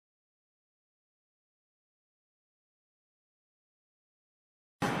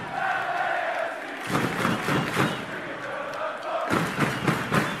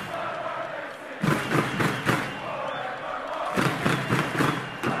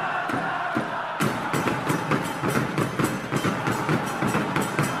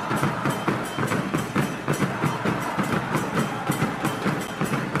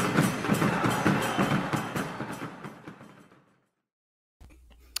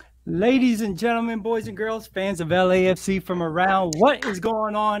Ladies and gentlemen, boys and girls, fans of LAFC from around, what is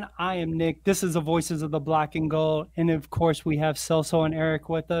going on? I am Nick. This is the Voices of the Black and Gold. And of course, we have Celso and Eric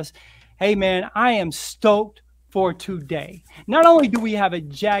with us. Hey, man, I am stoked for today. Not only do we have a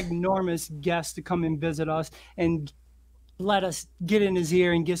jagnormous guest to come and visit us and let us get in his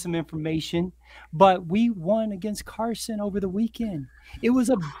ear and get some information, but we won against Carson over the weekend. It was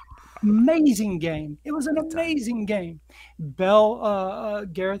a amazing game. It was an Big time. amazing game.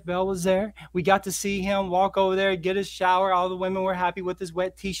 Gareth Bale was there. We got to see him walk over there, get his shower. All the women were happy with his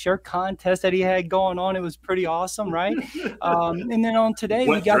wet t-shirt contest that he had going on. It was pretty awesome, right? And then on today, we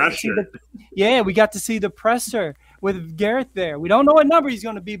What got to see pressure? we got to see the presser with Gareth there. We don't know what number he's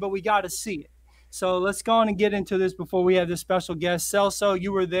going to be, but we got to see it. So let's go on and get into this before we have this special guest. Celso,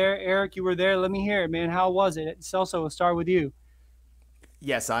 you were there. Eric, you were there. Let me hear it, man. How was it? Celso, we'll start with you.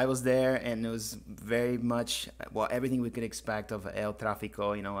 Yes, I was there, and it was very much well everything we could expect of El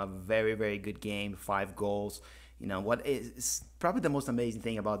Tráfico. A very very good game, 5 goals. What is probably the most amazing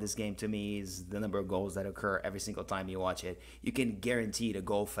thing about this game to me is the number of goals that occur every single time you watch it. You can guarantee to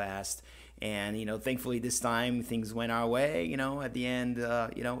go fast, and thankfully this time things went our way. At the end,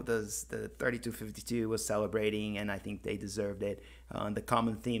 the 32-52 was celebrating, and I think they deserved it. The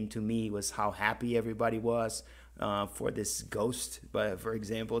common theme to me was how happy everybody was for this ghost, but for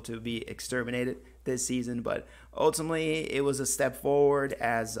example, to be exterminated this season. But ultimately, it was a step forward,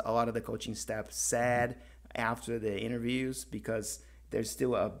 as a lot of the coaching staff said after the interviews, because there's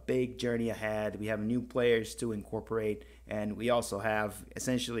still a big journey ahead. We have new players to incorporate, and we also have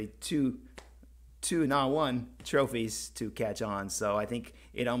essentially two, not one, trophies to catch on. So I think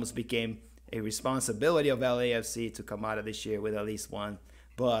it almost became a responsibility of LAFC to come out of this year with at least one.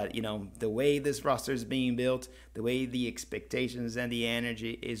 But the way this roster is being built, the way the expectations and the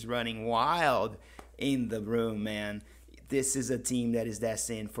energy is running wild in the room, man, this is a team that is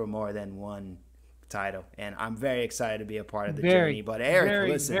destined for more than one title, and I'm very excited to be a part of the journey. Very, But Eric, very,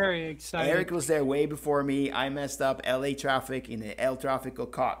 listen, very excited. Eric was there way before me. I messed up. LA traffic in the El Tráfico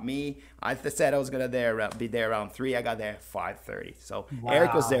caught me. I said I was gonna be there around 3. I got there at 5:30. So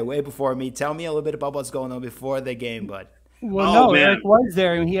Eric was there Wow. way before me. Tell me a little bit about what's going on before the game, bud. Well, Oh no, man, Eric was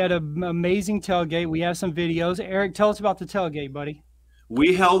there, and he had an amazing tailgate. We have some videos. Eric, tell us about the tailgate, buddy.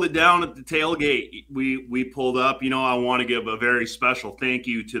 we held it down at the tailgate. We pulled up. I want to give a very special thank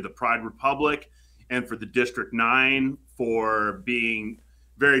you to the Pride Republic and for the District 9 for being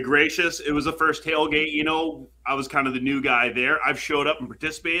very gracious. It was the first tailgate. I was kind of the new guy there. I've showed up and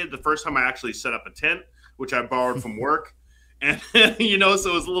participated. The first time I actually set up a tent, which I borrowed from work. And, so it was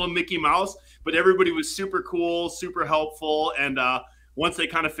a little Mickey Mouse, but everybody was super cool, super helpful. And once they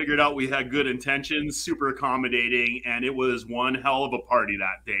kind of figured out we had good intentions, super accommodating. And it was one hell of a party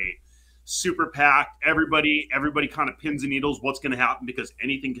that day. Super packed. Everybody kind of pins and needles what's going to happen, because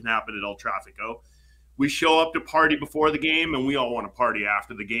anything can happen at El Trafico. We show up to party before the game, and we all want to party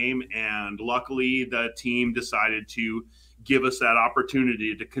after the game. And luckily, the team decided to give us that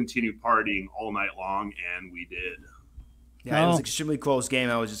opportunity to continue partying all night long, and we did. Yeah, it was Oh, extremely close game.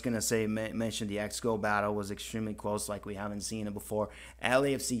 I was just gonna say, mention the X Goal battle was extremely close, like we haven't seen it before.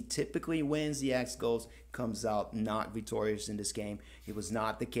 LAFC typically wins the X Goals, comes out not victorious in this game. It was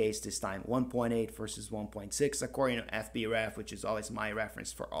not the case this time. 1.8 versus 1.6, according to FBref, which is always my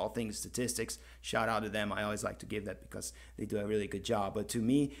reference for all things statistics. Shout out to them. I always like to give that because they do a really good job. But to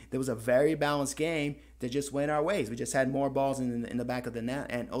me, there was a very balanced game that just went our ways. We just had more balls in the back of the net,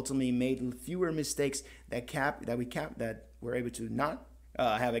 and ultimately made fewer mistakes that we're able to not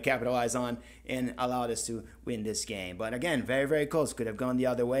have it capitalize on, and allowed us to win this game. But again, very, very close. Could have gone the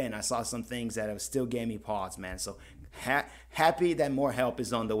other way, and I saw some things that have still gave me pause, man. So happy that more help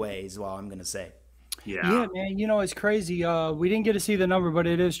is on the way is what I'm going to say. Yeah. yeah, man. It's crazy. We didn't get to see the number, but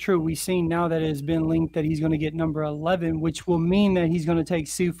it is true. We've seen now that it has been linked that he's going to get number 11, which will mean that he's going to take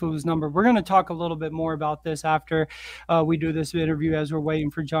Sifu's number. We're going to talk a little bit more about this after we do this interview, as we're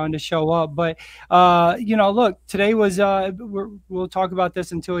waiting for John to show up. But, look, today was, we'll talk about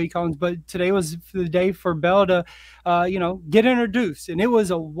this until he comes, but today was the day for Bell to, get introduced. And it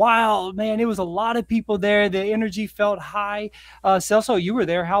was a wild, man. It was a lot of people there. The energy felt high. Celso, you were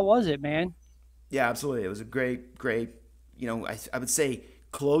there. How was it, man? Yeah, absolutely. It was a great, great, I would say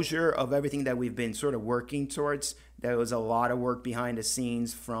closure of everything that we've been sort of working towards. There was a lot of work behind the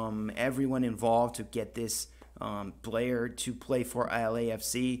scenes from everyone involved to get this player to play for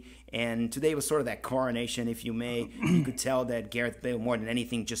LAFC. And today was sort of that coronation, if you may. You could tell that Gareth Bale, more than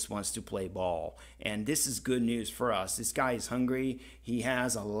anything, just wants to play ball. And this is good news for us. This guy is hungry. He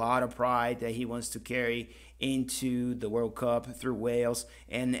has a lot of pride that he wants to carry into the World Cup through Wales.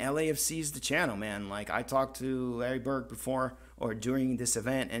 And LAFC is the channel, man. Like, I talked to Larry Berg before or during this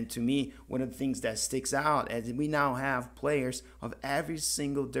event. And to me, one of the things that sticks out is we now have players of every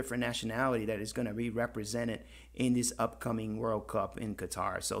single different nationality that is going to be represented in this upcoming World Cup in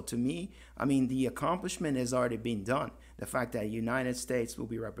Qatar. So to me, I mean, the accomplishment has already been done. The fact that United States will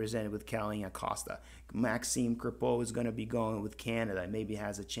be represented with Kelly Acosta. Maxime Crepeau is going to be going with Canada. Maybe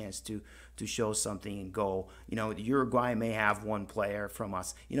has a chance to show something in goal. You know, Uruguay may have one player from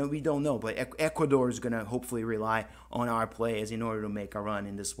us. You know, we don't know. But Ecuador is going to hopefully rely on our players in order to make a run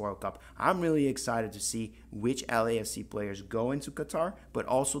in this World Cup. I'm really excited to see which LAFC players go into Qatar, but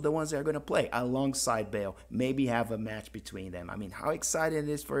also the ones that are going to play alongside Bale. Maybe have a match between them. I mean, how exciting it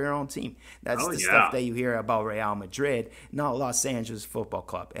is for your own team. That's the stuff that you hear about Real Madrid, not Los Angeles Football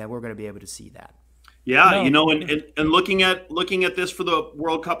Club, and we're going to be able to see that. Yeah, you know, and looking at this for the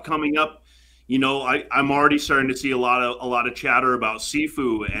World Cup coming up, you know, I'm already starting to see a lot of chatter about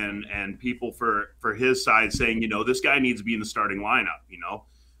Sifu and people for his side saying, you know, this guy needs to be in the starting lineup. You know,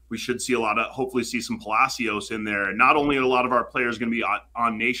 we should see hopefully see some Palacios in there. Not only are a lot of our players going to be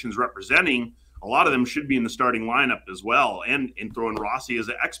on nations representing, a lot of them should be in the starting lineup as well. And throwing Rossi as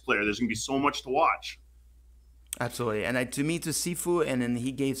an ex-player, there's going to be so much to watch. Absolutely. And to Sifu, and then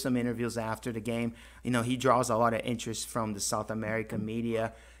he gave some interviews after the game, you know, he draws a lot of interest from the South American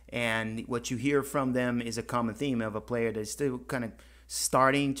media. And what you hear from them is a common theme of a player that's still kind of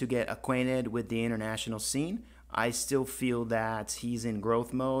starting to get acquainted with the international scene. I still feel that he's in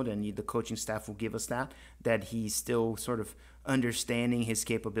growth mode, and the coaching staff will give us that he's still sort of understanding his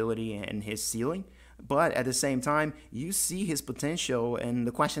capability and his ceiling. But at the same time, you see his potential. And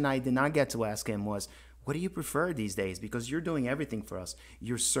the question I did not get to ask him was, what do you prefer these days? Because you're doing everything for us.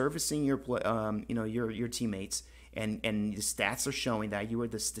 You're servicing your teammates, and the stats are showing that you were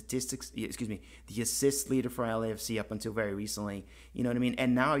the assist leader for LAFC up until very recently. You know what I mean?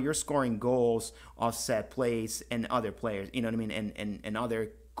 And now you're scoring goals off set plays and other players. You know what I mean? And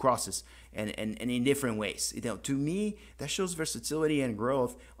other crosses and in different ways. You know, to me, that shows versatility and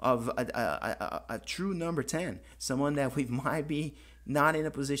growth of a true number 10, someone that we might be not in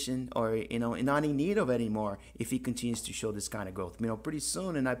a position or, you know, not in need of anymore if he continues to show this kind of growth. You know, pretty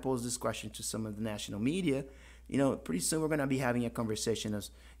soon, and I posed this question to some of the national media, you know, pretty soon we're going to be having a conversation of,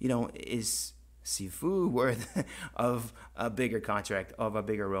 you know, is Sifu worth of a bigger contract, of a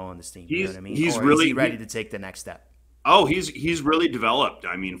bigger role in this team? You know what I mean? He's or really is he ready to take the next step? Oh, he's really developed.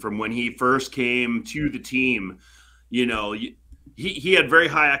 I mean, from when he first came to the team, you know, he had very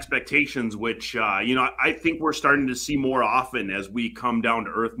high expectations, which, you know, I think we're starting to see more often as we come down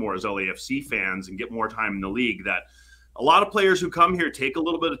to earth more as LAFC fans and get more time in the league, that a lot of players who come here take a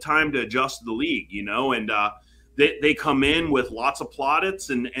little bit of time to adjust to the league, you know, and they come in with lots of plaudits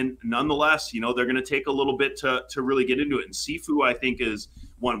and nonetheless, you know, they're going to take a little bit to really get into it. And Sifu, I think, is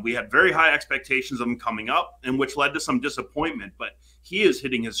one. We had very high expectations of him coming up, and which led to some disappointment, but he is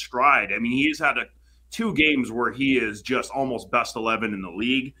hitting his stride. I mean, he's had two games where he is just almost best 11 in the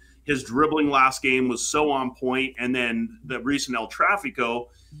league. His dribbling last game was so on point, and then the recent El Tráfico,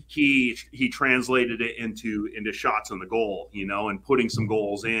 he translated it into shots on the goal, you know, and putting some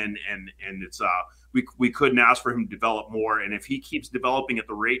goals in, and it's we couldn't ask for him to develop more. And if he keeps developing at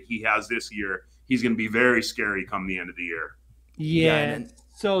the rate he has this year, he's going to be very scary come the end of the year. Yeah.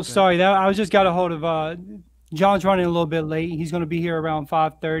 So sorry that I was just got a hold of John's running a little bit late. He's going to be here around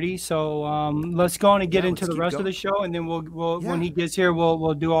 5:30. So let's go on and get into the rest of the show, and then we'll when he gets here,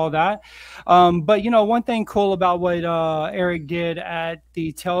 we'll do all that. But you know, one thing cool about what Eric did at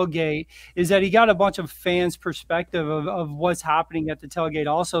the tailgate is that he got a bunch of fans' perspective of what's happening at the tailgate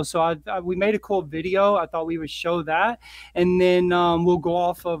also. So we made a cool video. I thought we would show that, and then we'll go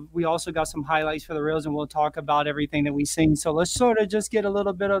off of. We also got some highlights for the reels, and we'll talk about everything that we've seen. So let's sort of just get a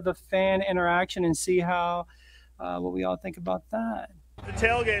little bit of the fan interaction and see how. What we all think about that. The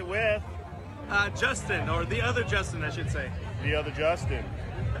tailgate with Justin, or the other Justin, I should say. The other Justin.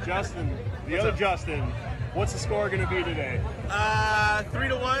 Justin, the other Justin. What's the score going to be today? 3-1.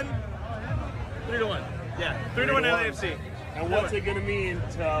 3-1. Yeah, 3-1 LAFC. And what's it going to mean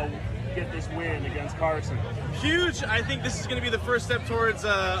to get this win against Carson? Huge. I think this is going to be the first step towards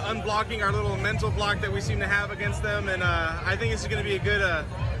unblocking our little mental block that we seem to have against them, and I think this is going to be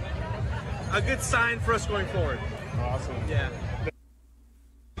a good sign for us going forward. Awesome. Yeah.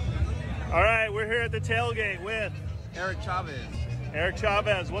 All right, we're here at the tailgate with Eric Chavez. Eric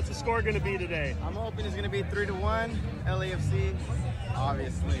Chavez, what's the score going to be today? I'm hoping it's going to be 3-1 LAFC,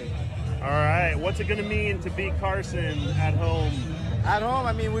 obviously. All right, what's it going to mean to beat Carson at home? At home,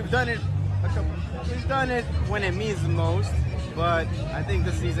 I mean, we've done it when it means the most, but I think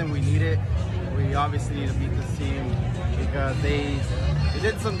this season we need it. We obviously need to beat this team because they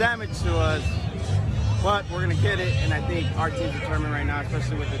did some damage to us but we're going to get it. And I think our team's determined right now,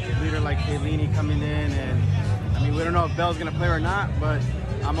 especially with a leader like Chiellini coming in. And I mean, we don't know if Bale's going to play or not, but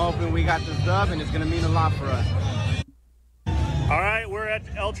I'm hoping we got this dub, and it's going to mean a lot for us. All right, we're at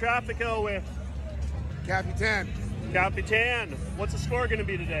El Tráfico with Capitan. Capitan. What's the score going to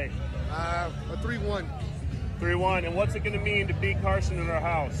be today? A 3-1. 3-1. And what's it going to mean to beat Carson in our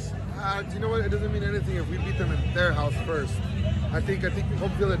house? Do you know what? It doesn't mean anything if we beat them in their house first. I think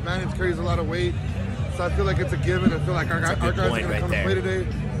home field advantage carries a lot of weight, so I feel like it's a given. I feel like our guys are going to come to play today,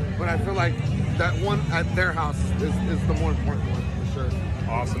 but I feel like that one at their house is the more important one for sure.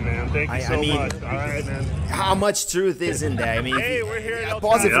 Awesome, man. Thank you so much. All right, man. How much truth is in there? I mean, hey, we're here at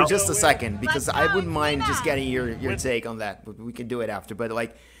pause it for just a second, because I wouldn't mind just getting your take on that. We can do it after, but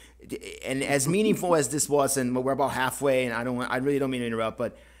like, and as meaningful as this was, and we're about halfway, and I really don't mean to interrupt,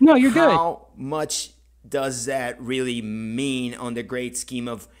 but no, you're good. How much does that really mean on the great scheme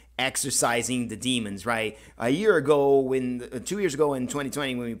of exercising the demons, right? 2 years ago in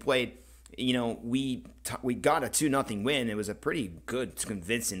 2020 when we played, you know, we got a 2-0 win. It was a pretty good,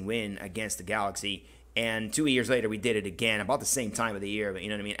 convincing win against the Galaxy. And 2 years later, we did it again about the same time of the year, you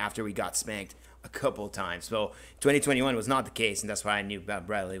know what I mean, after we got spanked a couple of times. So 2021 was not the case, and that's why I knew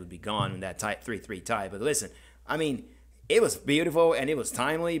Bradley would be gone in that 3-3 tie. But listen, I mean, it was beautiful and it was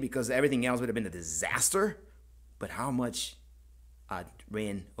timely because everything else would have been a disaster. But how much a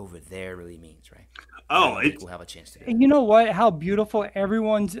win over there really means, right? Oh, we'll have a chance to. And you know what? How beautiful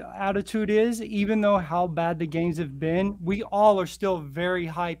everyone's attitude is, even though how bad the games have been, we all are still very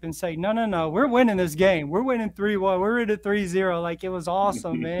hype and say, no, we're winning this game. We're winning 3-1. We're winning 3-0. Like, it was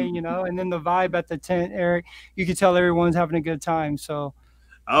awesome, man, you know? And then the vibe at the tent, Eric, you could tell everyone's having a good time, so.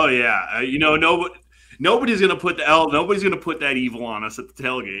 Oh, yeah. You know, nobody's gonna put that evil on us at the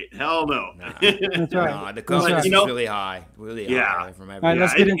tailgate. Hell no. Nah. That's right. No, the confidence is really high, high from everyone. All right,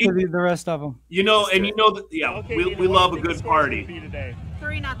 let's get into the rest of them. You know, and you know that, Okay, we love a good party. 3-0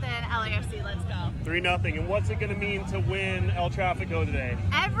 LAFC, let's go. 3-0. And what's it going to mean to win El Tráfico today?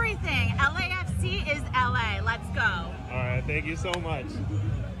 Everything. LAFC is LA. Let's go. All right, thank you so much.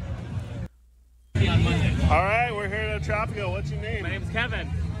 All right, we're here at El Tráfico. What's your name? My name's Kevin.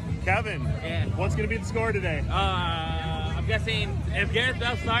 Kevin. Yeah. What's going to be the score today? I'm guessing if Gareth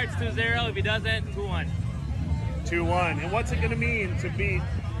Bale starts 2-0, if he doesn't, 2-1. 2-1. And what's it going to mean to beat?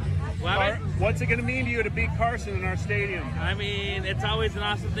 What's it going to mean to you to beat Carson in our stadium? I mean, it's always an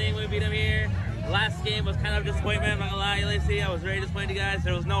awesome thing when we beat him here. Last game was kind of a disappointment, I'm not gonna lie, LAC. I was very disappointed, guys.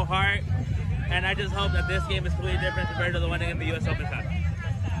 There was no heart. And I just hope that this game is completely different compared to the one in the US Open Cup.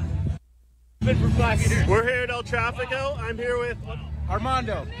 We're here at El Tráfico. I'm here with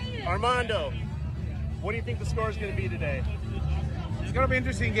Armando. Armando. What do you think the score is going to be today? It's going to be an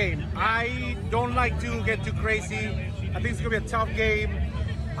interesting game. I don't like to get too crazy. I think it's going to be a tough game.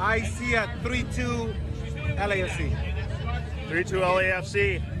 I see a 3-2 LAFC. 3-2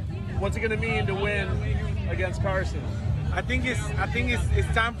 LAFC. What's it going to mean to win against Carson? I think it's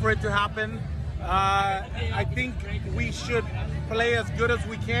time for it to happen. I think we should play as good as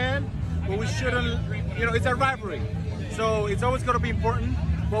we can, but we shouldn't, you know, it's a rivalry. So it's always going to be important,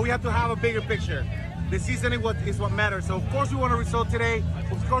 but we have to have a bigger picture. The season is what matters. So of course we want a result today.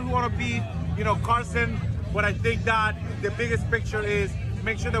 Of course we want to beat, you know, Carson. But I think that the biggest picture is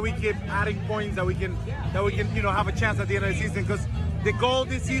make sure that we keep adding points, that we can, you know, have a chance at the end of the season. Because the goal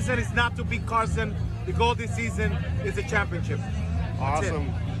this season is not to beat Carson. The goal this season is a championship.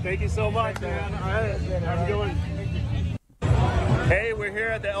 Awesome. Thank you so much, man. All right. Have a good one. Hey, we're here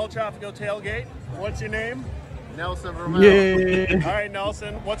at the El Tráfico tailgate. What's your name? Nelson Romero. Yeah. All right,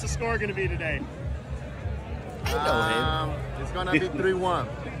 Nelson. What's the score going to be today? It's going to be 3-1.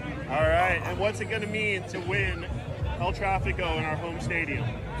 All right. And what's it going to mean to win El Tráfico in our home stadium?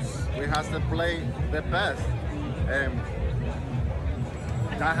 We have to play the best. And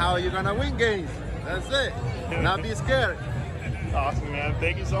that's how you're going to win games. That's it. Not be scared. Awesome, man.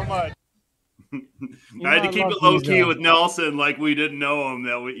 Thank you so much. I had to keep it low key with Nelson, like we didn't know him.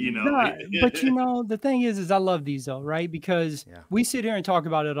 That we, you know. No, but you know, the thing is I love these though, right? Because we sit here and talk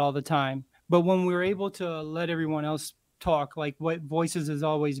about it all the time. But when we're able to let everyone else talk, like what Voices has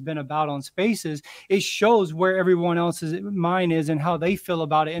always been about on Spaces, it shows where everyone else's mind is and how they feel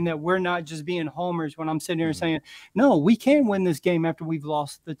about it, and that we're not just being homers when I'm sitting here saying, no, we can win this game after we've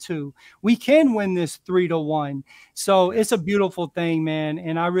lost the 2. We can win this 3-1. So it's a beautiful thing, man.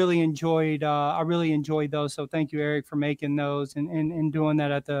 And I really enjoyed those. So thank you, Eric, for making those and doing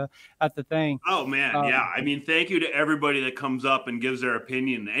that at the thing. Oh man, yeah. I mean, thank you to everybody that comes up and gives their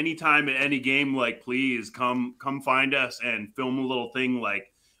opinion. Anytime at any game, like, please come find us and film a little thing.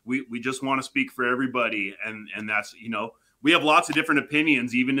 Like we just want to speak for everybody, and that's, you know, we have lots of different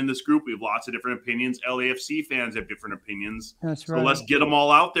opinions. Even in this group, we have lots of different opinions. LAFC fans have different opinions. That's so right. Let's get them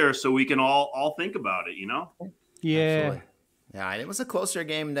all out there so we can all think about it, Yeah. Absolutely. Yeah, it was a closer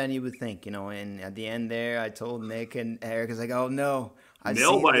game than you would think, and at the end there, I told Nick and Eric, I was like, oh no, I've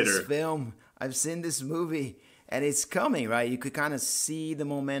seen this film, I've seen this movie, and it's coming, right? You could kind of see the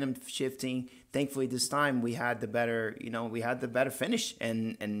momentum shifting. Thankfully, this time we had the better, finish,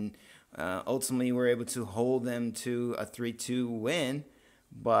 and ultimately we're able to hold them to a 3-2 win.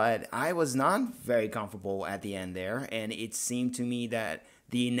 But I was not very comfortable at the end there, and it seemed to me that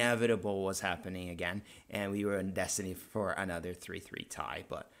the inevitable was happening again, and we were in destiny for another 3-3 tie,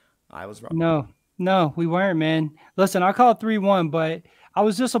 but I was wrong. No, we weren't, man. Listen, I called 3-1, but I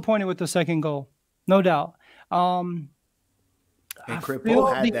was disappointed with the second goal, no doubt. I feel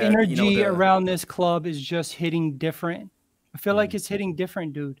the energy around this club is just hitting different. I feel like it's hitting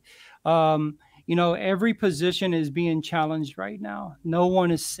different, dude. Every position is being challenged right now. No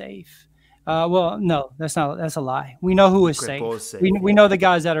one is safe. Well, no, that's a lie. We know who is safe. We know the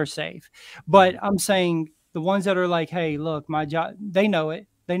guys that are safe. But I'm saying the ones that are like, hey, look, my job, they know it.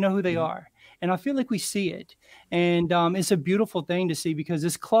 They know who they are. And I feel like we see it. And it's a beautiful thing to see because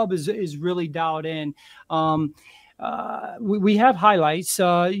this club is really dialed in. We have highlights.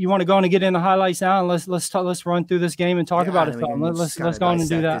 You want to go on and get into highlights now, and let's run through this game and talk about it. Let's go on and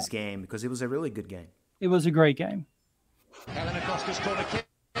do that. This game, because it was a really good game. It was a great game. Helena Costa's corner kick.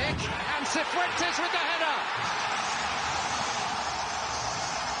 And Cifuentes with the header.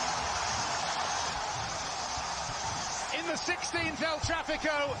 In the 16th El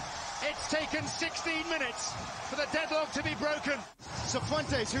Tráfico, it's taken 16 minutes for the deadlock to be broken.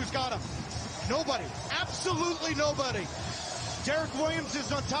 Cifuentes, who's got him? Nobody. Absolutely nobody. Derek Williams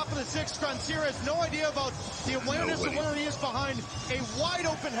is on top of the six. Francier has no idea about the awareness of where he is behind a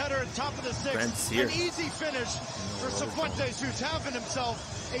wide-open header on top of the six. Francier. An easy finish for Cifuentes, who's having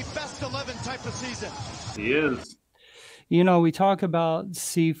himself a best 11 type of season. He is. We talk about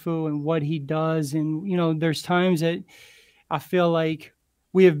Sifu and what he does, and, there's times that I feel like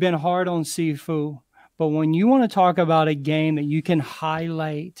we have been hard on Sifu, but when you want to talk about a game that you can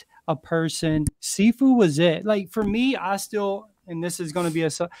highlight a person, Sifu was it. Like, for me, and this is going to be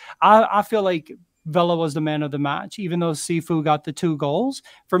I feel like Vela was the man of the match, even though Sifu got the 2 goals.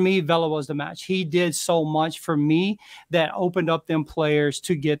 For me, Vela was the match. He did so much for me that opened up them players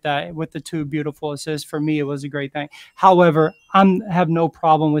to get that with the 2 beautiful assists. For me, it was a great thing. However, I have no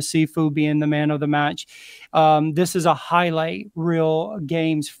problem with Sifu being the man of the match. This is a highlight reel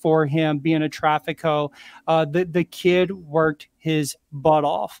games for him being a Trafico. The kid worked his butt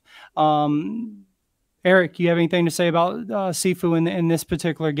off. Eric, you have anything to say about Sifu in this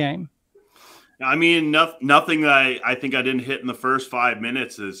particular game? I mean, nothing that I think I didn't hit in the first 5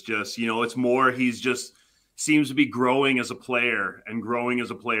 minutes is just, it's more he's just seems to be growing as a player and growing as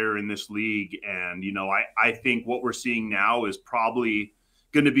a player in this league. And, I think what we're seeing now is probably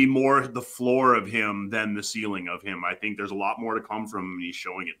going to be more the floor of him than the ceiling of him. I think there's a lot more to come from him, and he's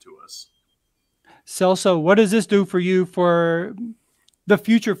showing it to us. Celso, what does this do for you for the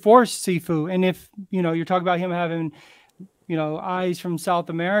future for Sifu? And if, you're talking about him having, eyes from South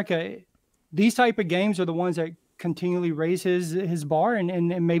America, these type of games are the ones that continually raise his bar,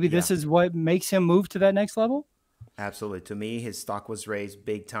 and maybe this is what makes him move to that next level? Absolutely. To me, his stock was raised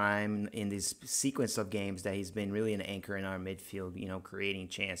big time in this sequence of games that he's been really an anchor in our midfield, creating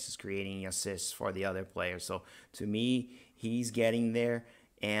chances, creating assists for the other players. So to me, he's getting there.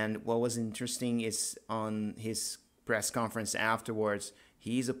 And what was interesting is on his press conference afterwards,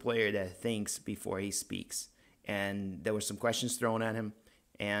 he's a player that thinks before he speaks. And there were some questions thrown at him,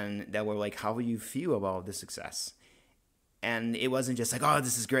 and that were like, how do you feel about the success? And it wasn't just like, oh,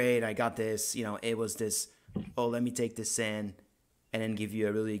 this is great, I got this. It was this, oh, let me take this in and then give you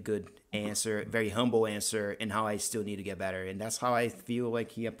a really good answer, very humble answer, and how I still need to get better. And that's how I feel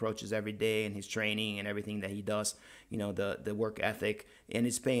like he approaches every day in his training and everything that he does, the work ethic, and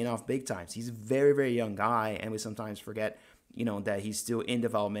it's paying off big times. He's a very, very young guy, and we sometimes forget, that he's still in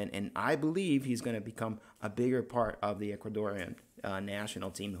development. And I believe he's going to become a bigger part of the Ecuadorian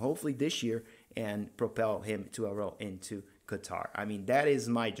national team, hopefully this year, and propel him to a role into Qatar. I mean, that is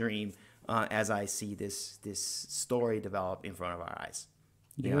my dream as I see this story develop in front of our eyes.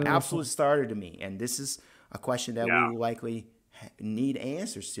 Absolute starter to me. And this is a question that we will likely need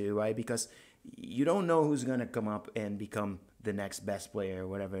answers to, right? Because you don't know who's going to come up and become the next best player or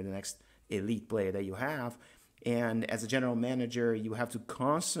whatever, the next elite player that you have. And as a general manager, you have to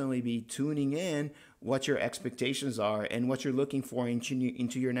constantly be tuning in what your expectations are and what you're looking for into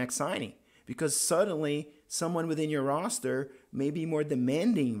your next signing. Because suddenly someone within your roster may be more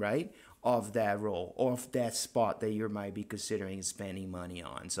demanding, right, of that role, of that spot that you might be considering spending money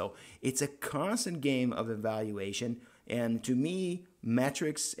on. So it's a constant game of evaluation. And to me,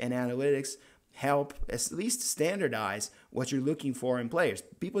 metrics and analytics help at least standardize what you're looking for in players.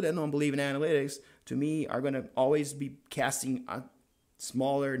 People that don't believe in analytics, to me, are going to always be casting a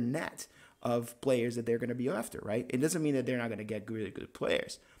smaller net of players that they're going to be after, right? It doesn't mean that they're not going to get really good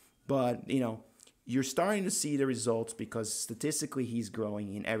players. But, you're starting to see the results because statistically he's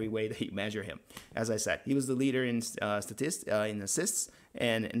growing in every way that you measure him. As I said, he was the leader in in assists,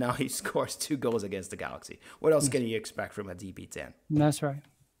 and now he scores 2 goals against the Galaxy. What else can you expect from a DP10? That's right.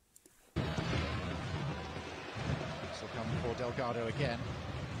 This will come for Delgado again.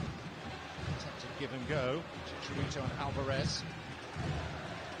 Attempted give and go. Chicharito and Alvarez.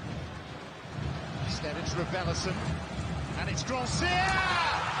 Instead it's Ravellison. And it's Gracia!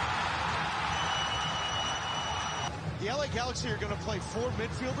 The LA Galaxy are going to play 4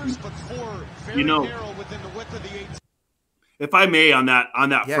 midfielders, but 4 very narrow within the width of the 8. If I may, on that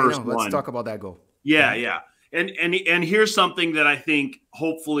first one, let's talk about that goal. Yeah. And here's something that I think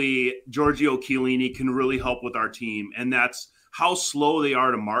hopefully Giorgio Chiellini can really help with our team, and that's how slow they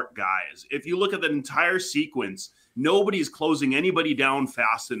are to mark guys. If you look at the entire sequence, nobody's closing anybody down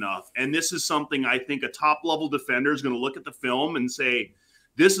fast enough. And this is something I think a top-level defender is going to look at the film and say,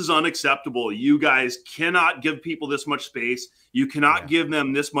 this is unacceptable. You guys cannot give people this much space. You cannot give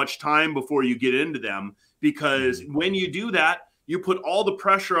them this much time before you get into them, because when you do that, you put all the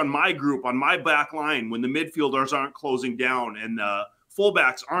pressure on my group, on my back line, when the midfielders aren't closing down and the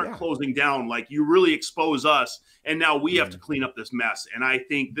fullbacks aren't closing down. Like, you really expose us, and now we have to clean up this mess. And I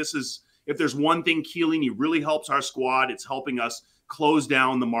think this is, if there's one thing Chiellini really helps our squad, it's helping us close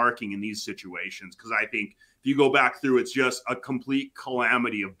down the marking in these situations, because I think if you go back through, it's just a complete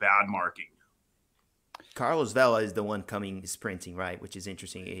calamity of bad marking. Carlos Vela is the one coming sprinting, right, which is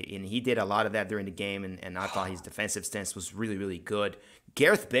interesting. And he did a lot of that during the game, and I thought his defensive stance was really, really good.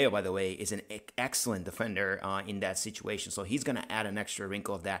 Gareth Bale, by the way, is an excellent defender in that situation. So he's going to add an extra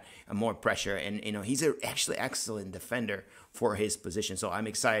wrinkle of that and more pressure. And, he's actually excellent defender for his position. So I'm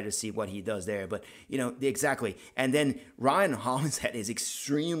excited to see what he does there. But, exactly. And then Ryan Hollinshead is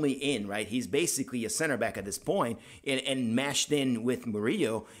extremely in, right? He's basically a center back at this point and mashed in with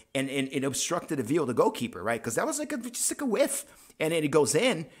Murillo, and it obstructed the view of the goalkeeper, right? Because that was just like a whiff. And then it goes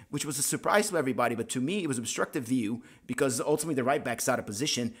in, which was a surprise to everybody. But to me, it was obstructive view because ultimately the right back's out of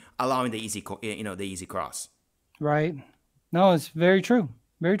position, allowing the easy cross. Right. No, it's very true.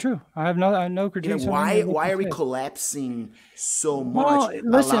 Very true. I have no critiques. Why are we collapsing so much? Well,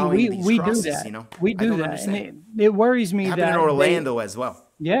 listen, we do that. We do that, and it worries me. It happened in Orlando as well.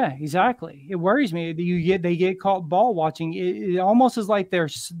 Yeah, exactly. It worries me. They get caught ball watching. It almost is like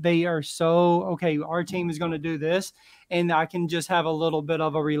they are so okay. Our team is going to do this, and I can just have a little bit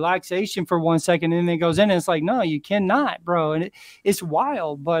of a relaxation for 1 second, and then it goes in, and it's like, no, you cannot, bro. And it's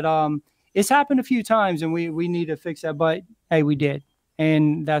wild, but it's happened a few times, and we need to fix that. But hey, we did.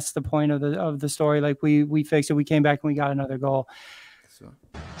 And that's the point of the story. Like we fixed it. We came back and we got another goal.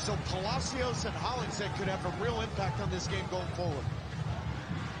 So Palacios and Hollingshead could have a real impact on this game going forward.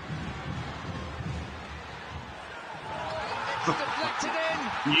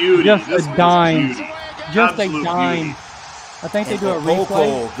 Beauty. Just a dime. Just Absolute a dime. beauty. I think they do a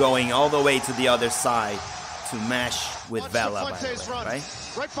replay. Going all the way to the other side to mash with Vela, by the way,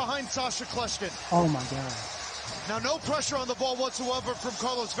 right behind Sasha Kleshkin. Oh my God. Now, no pressure on the ball whatsoever from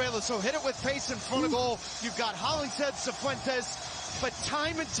Carlos Vela, so hit it with pace in front of goal. You've got Hollingshead, Cifuentes, but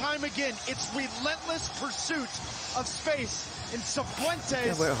time and time again, it's relentless pursuit of space. And Cifuentes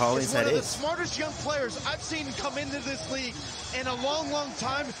is one of the smartest young players I've seen come into this league in a long, long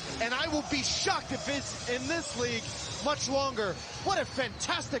time, and I will be shocked if it's in this league much longer. What a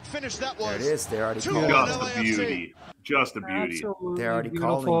fantastic finish that was. There it is. They're already just a beauty. Just a beauty. Absolutely They're already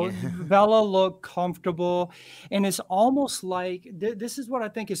beautiful. calling it. Vela looked comfortable, and it's almost like this is what I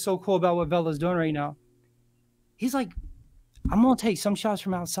think is so cool about what Vela's doing right now. He's like, I'm going to take some shots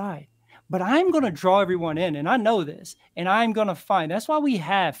from outside, but I'm going to draw everyone in, and I know this, and I'm going to find. That's why we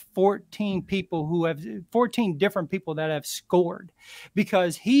have 14 different people that have scored,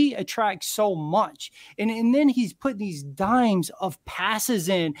 because he attracts so much. And then he's putting these dimes of passes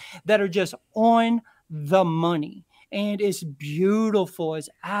in that are just on the money. And it's beautiful. It's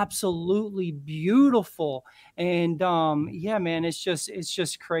absolutely beautiful. And yeah, man, it's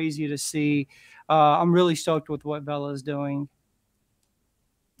just crazy to see. I'm really stoked with what Vela is doing.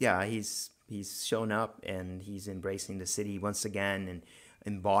 Yeah, he's shown up and he's embracing the city once again and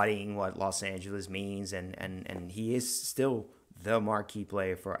embodying what Los Angeles means. And he is still the marquee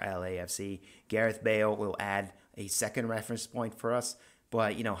player for LAFC. Gareth Bale will add a second reference point for us.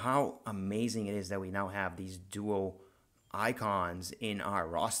 But, you know, how amazing it is that we now have these dual icons in our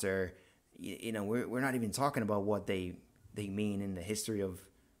roster. You know, we're not even talking about what they mean in the history of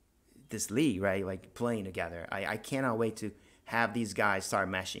this league, right? Like playing together. I cannot wait to have these guys start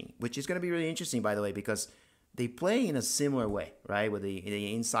meshing, which is going to be really interesting, by the way, because they play in a similar way, right? With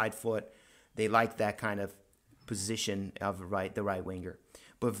the inside foot. They like that kind of position of the right winger.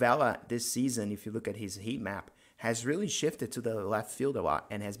 But Vela this season, if you look at his heat map, has really shifted to the left field a lot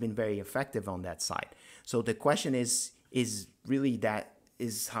and has been very effective on that side. So the question is really that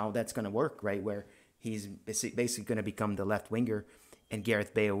is how that's going to work, right? Where he's basically going to become the left winger and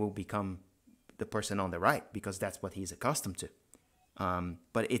Gareth Bale will become the person on the right because that's what he's accustomed to.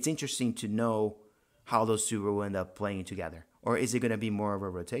 But it's interesting to know how those two will end up playing together. Or is it going to be more of a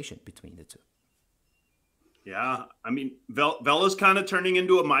rotation between the two? Yeah, I mean, Vela's kind of turning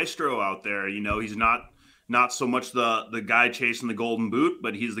into a maestro out there. You know, he's not so much the guy chasing the golden boot,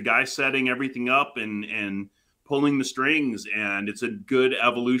 but he's the guy setting everything up and pulling the strings. And it's a good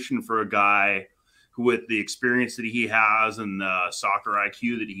evolution for a guy who, with the experience that he has and the soccer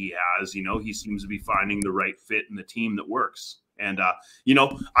IQ that he has, you know, he seems to be finding the right fit in the team that works. And, you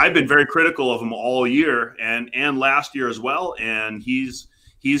know, I've been very critical of him all year and last year as well. And he's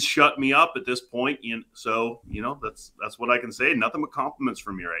shut me up at this point. And so, you know, that's what I can say. Nothing but compliments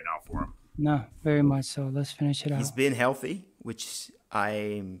from me right now for him. No, very much so. Let's finish it out. He's been healthy, which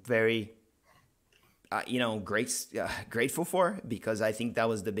I'm very, you know, grateful for, because I think that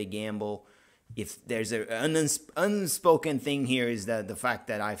was the big gamble. If there's an unspoken thing here, is that the fact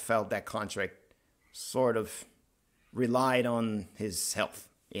that I felt that contract sort of relied on his health.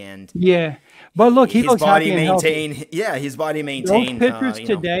 And yeah, but look, he looks happy and healthy. Yeah, his body maintained. Those pictures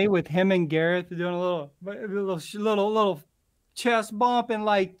today with him and Gareth doing a little chest bump and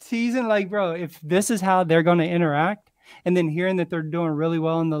like teasing, like, bro, if this is how they're going to interact, and then hearing that they're doing really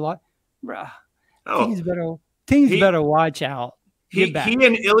well in the lot, bro, teams better watch out. He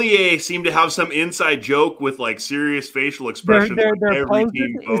and Ilya seem to have some inside joke with like serious facial expressions every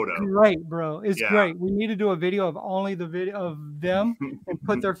team photo. It's great, bro. It's great. We need to do a video of only the video of them and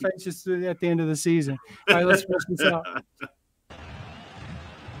put their faces at the end of the season. All right, let's finish this out.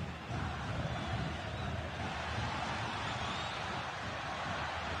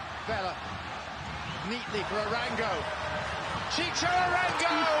 Vela neatly for Arango. Chicho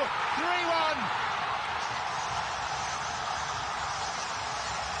Arango, 3-1.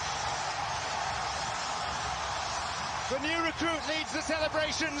 The new recruit leads the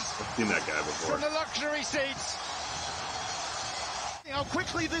celebrations. I've seen that guy before. From the luxury seats. How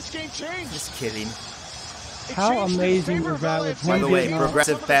quickly this game changed. Just kidding. How amazing was that? By the way,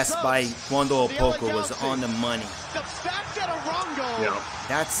 progressive pass by Quando Opoku was on the money. The fact that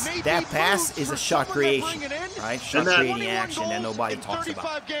Arango, that pass is a shot creation, right? Shot creating action that nobody talks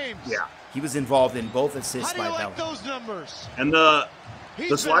about. Yeah, he was involved in both assists by Bell. Those numbers. And the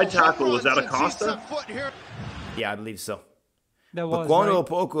slide tackle, was that Acosta? Yeah, I believe so. But Quando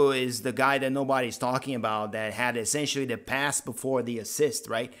Opoku is the guy that nobody's talking about, that had essentially the pass before the assist,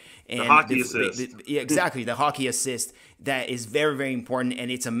 right? And the hockey assist. Exactly, the hockey assist. That is very, very important, and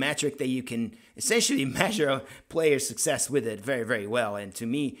it's a metric that you can essentially measure a player's success with it very, very well. And to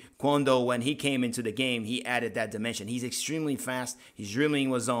me, Quando, when he came into the game, he added that dimension. He's extremely fast. His dribbling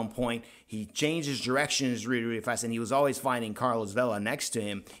was on point. He changed his directions really, really fast, and he was always finding Carlos Vela next to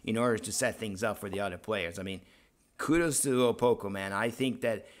him in order to set things up for the other players. I mean, kudos to Opoku, man. I think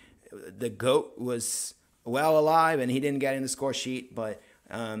that the GOAT was well alive, and he didn't get in the score sheet. But,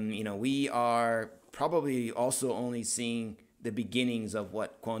 you know, we are probably also only seeing the beginnings of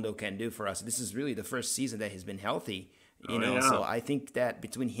what Quando can do for us. This is really the first season that he's been healthy, you know. Yeah. So I think that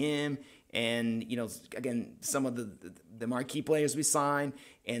between him and, you know, again, some of the marquee players we signed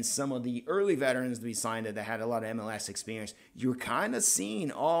and some of the early veterans we signed that had a lot of MLS experience, you're kind of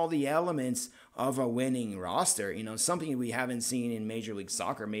seeing all the elements of a winning roster, you know, something we haven't seen in Major League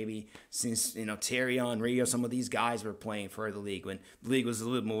Soccer maybe since, you know, Terry Henry or some of these guys were playing for the league when the league was a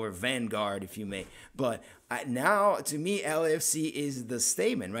little more vanguard, if you may. But now, to me, LAFC is the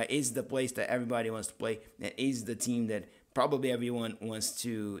statement, right? Is the place that everybody wants to play, and is the team that probably everyone wants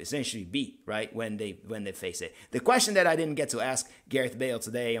to essentially beat, right, when they face it. The question that I didn't get to ask Gareth Bale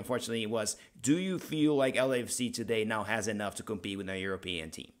today, unfortunately, was, do you feel like LAFC today now has enough to compete with a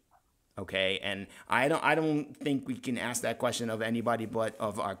European team? Okay, and I don't think we can ask that question of anybody but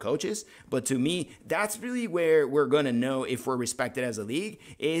of our coaches. But to me, that's really where we're going to know if we're respected as a league.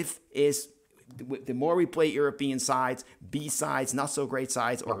 The more we play European sides, B sides, not so great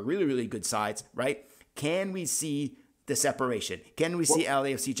sides, or really, really good sides, right? Can we see the separation? Can we see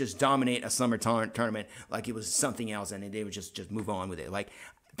LAFC just dominate a summer tournament like it was something else, and they would just move on with it? Like,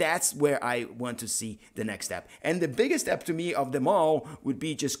 that's where I want to see the next step. And the biggest step to me of them all would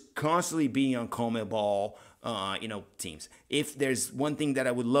be just constantly being on CONMEBOL, teams. If there's one thing that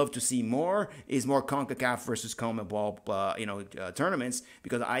I would love to see more is more CONCACAF versus CONMEBOL, tournaments,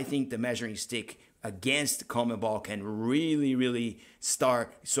 because I think the measuring stick against CONMEBOL can really, really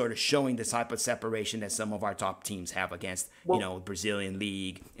start sort of showing the type of separation that some of our top teams have against, Brazilian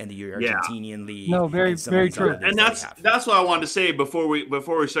league and the Argentinian league. No, very, very true. And that's what I wanted to say before we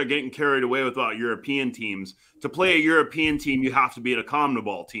start getting carried away with European teams. To play a European team, you have to be in a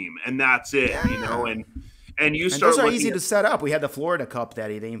CONMEBOL team, and that's it. And you start. And those are easy to set up. We had the Florida Cup that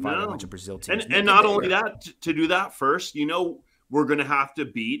they invited a bunch of Brazil teams. And not only that, to do that first, we're going to have to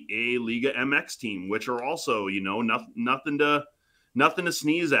beat a Liga MX team, which are also, nothing to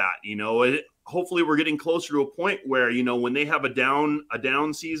sneeze at. Hopefully we're getting closer to a point where, when they have a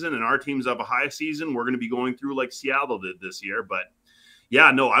down season and our teams have a high season, we're going to be going through like Seattle did this year. But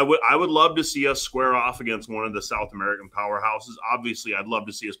I would love to see us square off against one of the South American powerhouses. Obviously, I'd love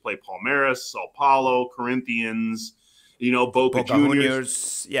to see us play Palmeiras, Sao Paulo, Corinthians, Boca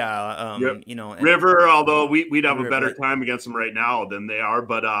Juniors. River, although we'd have a better time against them right now than they are.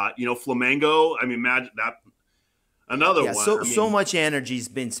 But, Flamengo, I mean, imagine that. Another one. So much energy's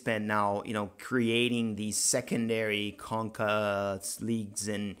been spent now, creating these secondary CONCA leagues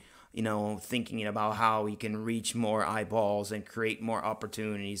and, thinking about how we can reach more eyeballs and create more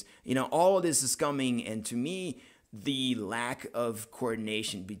opportunities. All of this is coming. And to me, the lack of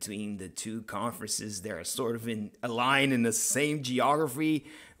coordination between the two conferences, they're sort of aligned in the same geography,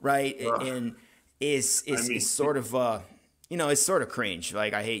 right? And is sort of, it's sort of cringe.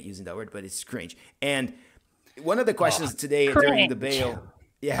 Like, I hate using that word, but it's cringe. And one of the questions today during the Bale,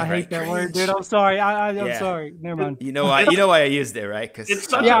 I hate that word, dude. I'm sorry. I'm sorry. Never mind. You know why I used it, right? Because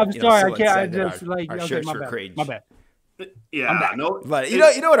I'm sorry. I can't. I just our shirts were cringe. My bad. Yeah, no, but you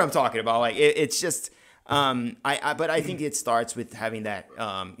know what I'm talking about. Like it's just. But I think it starts with having that,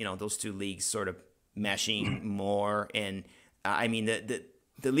 those two leagues sort of meshing more. And I mean, the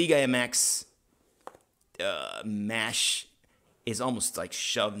Liga MX mesh is almost like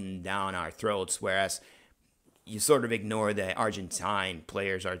shoving down our throats, whereas you sort of ignore the Argentine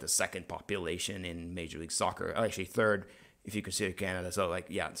players are the second population in Major League Soccer, actually third if you consider Canada. So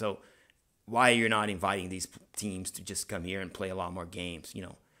so why you're not inviting these teams to just come here and play a lot more games,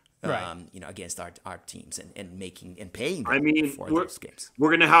 right. Against our teams and making and paying them for those games. We're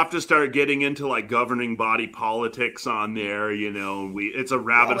going to have to start getting into like governing body politics on there. It's a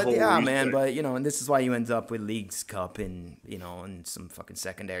rabbit hole. Yeah, man. But and this is why you end up with Leagues Cup and and some fucking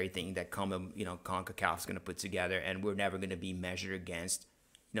secondary thing that CONCACAF's going to put together, and we're never going to be measured against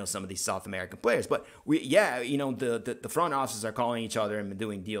some of these South American players. But the front offices are calling each other and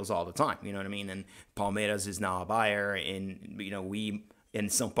doing deals all the time. You know what I mean? And Palmeiras is now a buyer, and and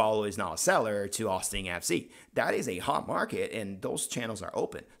São Paulo is now a seller to Austin FC. That is a hot market, and those channels are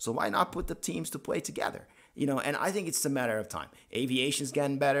open. So why not put the teams to play together? And I think it's a matter of time. Aviation's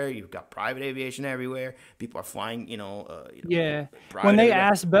getting better. You've got private aviation everywhere. People are flying, Yeah. When they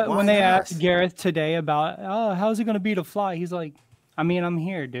asked Gareth today about, how's it going to be to fly? He's like, I'm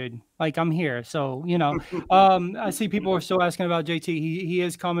here, dude. Like, I'm here. So, I see people are still asking about JT. He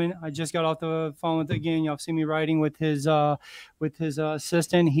is coming. I just got off the phone with, again, y'all see me writing with his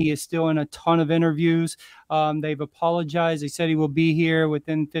assistant. He is still in a ton of interviews. They've apologized. They said he will be here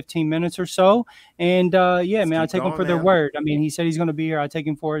within 15 minutes or so. And I take him for their word. He said he's going to be here. I take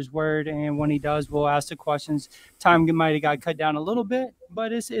him for his word. And when he does, we'll ask the questions. Time might have got cut down a little bit,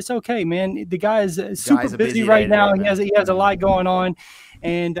 but it's okay, man. The guy is super busy right now. He has a lot going on.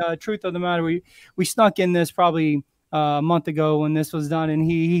 And truth of the matter, we snuck in this probably a month ago when this was done, and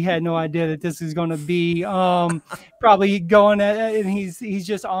he had no idea that this is going to be probably going at, and he's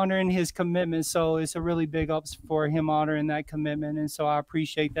just honoring his commitment. So it's a really big ups for him honoring that commitment, and so I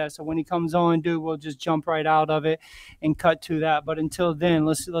appreciate that. So when he comes on, dude, we'll just jump right out of it and cut to that. But until then,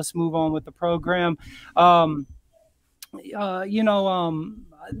 let's move on with the program.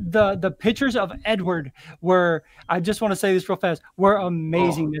 The pictures of Edward were, I just want to say this real fast, were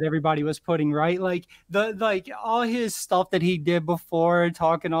amazing that everybody was putting, right? Like all his stuff that he did before,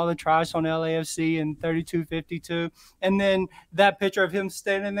 talking all the trash on LAFC and 3252. And then that picture of him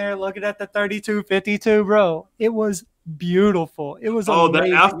standing there looking at the 3252, bro. It was beautiful. It was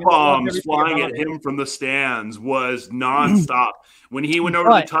amazing. The F-bombs flying at him from the stands was nonstop. When he went over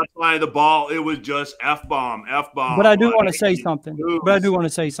to the touchline of the ball, it was just F-bomb. But I do want to say something.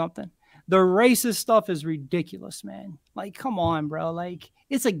 The racist stuff is ridiculous, man. Like, come on, bro. Like,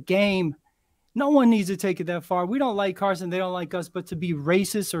 it's a game. No one needs to take it that far. We don't like Carson. They don't like us. But to be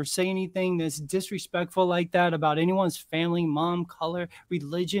racist or say anything that's disrespectful like that about anyone's family, mom, color,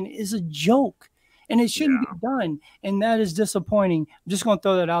 religion is a joke. And it shouldn't be done. And that is disappointing. I'm just going to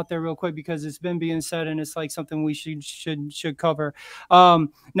throw that out there real quick because it's been being said and it's like something we should cover. Now,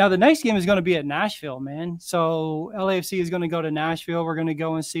 the next game is going to be at Nashville, man. So LAFC is going to go to Nashville. We're going to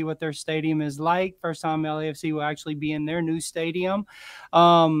go and see what their stadium is like. First time LAFC will actually be in their new stadium.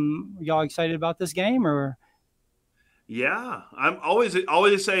 Y'all excited about this game? Or? Yeah, I'm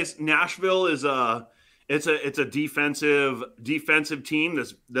always say Nashville is it's a defensive team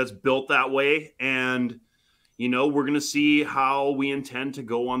that's built that way, and we're going to see how we intend to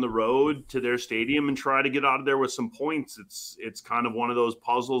go on the road to their stadium and try to get out of there with some points. It's kind of one of those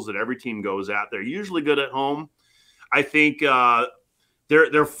puzzles that every team goes at. They're usually good at home. I think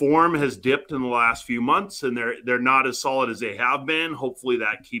their form has dipped in the last few months, and they're not as solid as they have been. Hopefully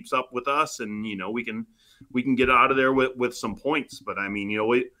that keeps up with us, and we can get out of there with some points. But I mean,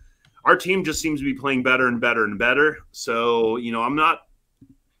 our team just seems to be playing better and better and better. So,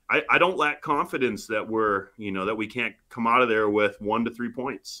 I don't lack confidence that that we can't come out of there with 1 to 3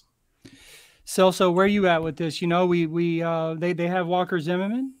 points. So where you at with this? They have Walker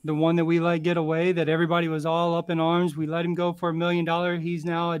Zimmerman, the one that we let get away, that everybody was all up in arms. We let him go for $1 million. He's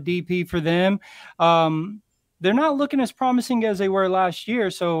now a DP for them. They're not looking as promising as they were last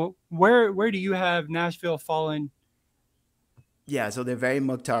year. So where do you have Nashville falling? Yeah, so they're very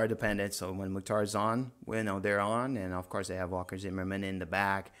Mukhtar dependent. So when Mukhtar's on, they're on. And, of course, they have Walker Zimmerman in the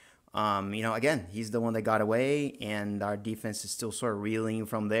back. Again, he's the one that got away, and our defense is still sort of reeling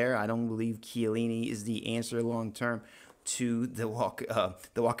from there. I don't believe Chiellini is the answer long-term to the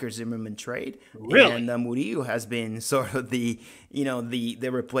Walker Zimmerman trade. Really? And Murillo has been sort of the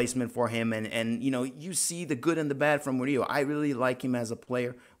replacement for him. And you see the good and the bad from Murillo. I really like him as a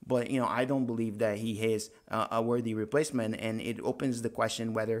player, but I don't believe that he is a worthy replacement. And it opens the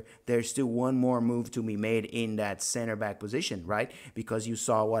question whether there's still one more move to be made in that center back position, right? Because you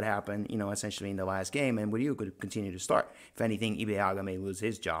saw what happened, essentially in the last game, and Murillo could continue to start. If anything, Ibeaga may lose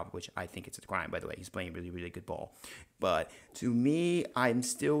his job, which I think it's a crime, by the way. He's playing really, really good ball. But to me, I'm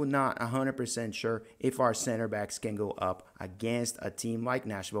still not 100% sure if our center backs can go up against a team like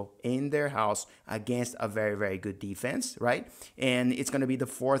Nashville in their house against a very, very good defense, right? And it's going to be the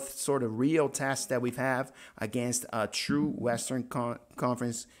fourth sort of real test that we've had against a true Western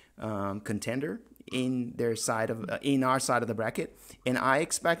Conference contender in our side of the bracket. And I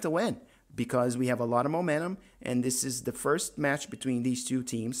expect a win, because we have a lot of momentum, and this is the first match between these two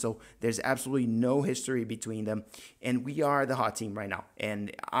teams, so there's absolutely no history between them, and we are the hot team right now.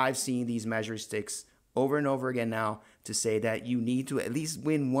 And I've seen these measure sticks over and over again now to say that you need to at least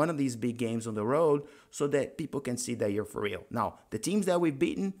win one of these big games on the road so that people can see that you're for real. Now, the teams that we've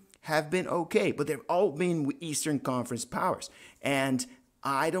beaten have been okay, but they've all been Eastern Conference powers, and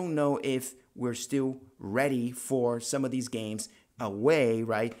I don't know if we're still ready for some of these games away,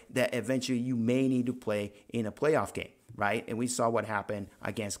 right, that eventually you may need to play in a playoff game, right? And we saw what happened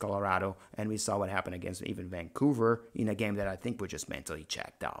against Colorado, and we saw what happened against even Vancouver in a game that I think we're just mentally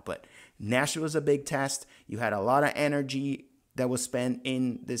checked out. But Nashville was a big test. You had a lot of energy that was spent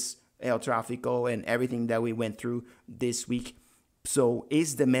in this El Tráfico and everything that we went through this week. So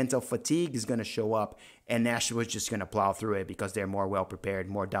is the mental fatigue is going to show up, and Nashville is just going to plow through it because they're more well-prepared,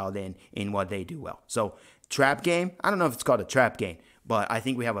 more dialed in what they do well. So trap game, I don't know if it's called a trap game, but I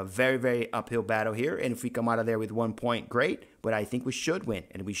think we have a very, very uphill battle here. And if we come out of there with 1 point, great. But I think we should win,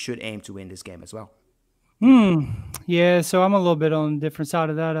 and we should aim to win this game as well. Yeah, so I'm a little bit on the different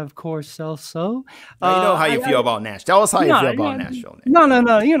side of that, of course, Celso. Now, you know how you feel about Nashville. Tell us how you feel about Nashville. No.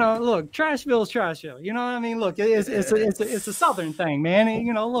 Look, Trashville's Trashville. You know what I mean? Look, it's a Southern thing, man.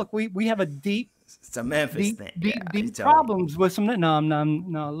 Look, we have a deep. It's a Memphis thing. Deep problems with some.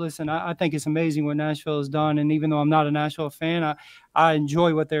 No. Listen, I think it's amazing what Nashville has done, and even though I'm not a Nashville fan, I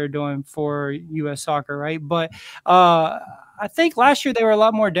enjoy what they're doing for U.S. soccer, right? But I think last year they were a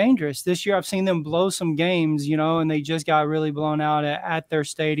lot more dangerous. This year I've seen them blow some games, and they just got really blown out at their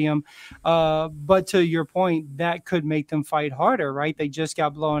stadium. But to your point, that could make them fight harder, right? They just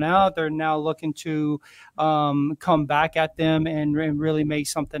got blown out. They're now looking to come back at them and really make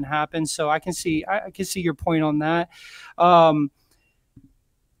something happen. So I can see your point on that. But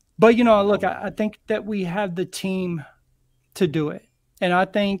look, I think that we have the team to do it. And I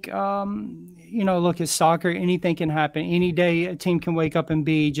think, look, it's soccer. Anything can happen. Any day a team can wake up and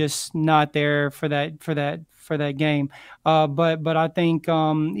be just not there for that for that game. But I think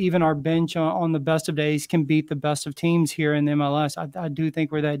even our bench on the best of days can beat the best of teams here in the MLS. I do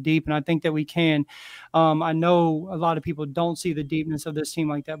think we're that deep, and I think that we can. I know a lot of people don't see the deepness of this team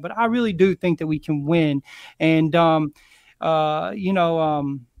like that, but I really do think that we can win. And yeah,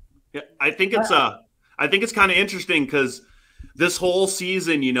 I think it's kind of interesting because this whole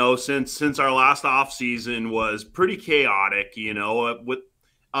season, since our last off season was pretty chaotic, with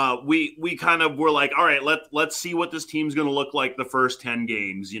we kind of were like, all right, let's see what this team's going to look like the first 10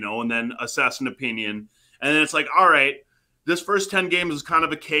 games, and then assess an opinion. And then it's like, all right, this first 10 games is kind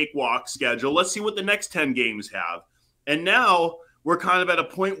of a cakewalk schedule. Let's see what the next 10 games have. And now we're kind of at a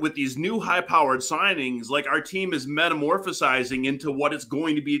point with these new high-powered signings, like our team is metamorphosizing into what it's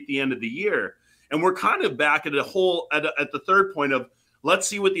going to be at the end of the year. And we're kind of back at the third point of let's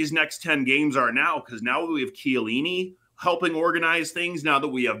see what these next 10 games are now, because now we have Chiellini helping organize things, now that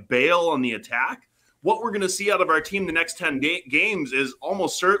we have Bale on the attack. What we're going to see out of our team the next 10 games is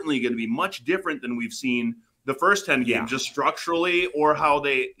almost certainly going to be much different than we've seen the first 10 games, just structurally, or how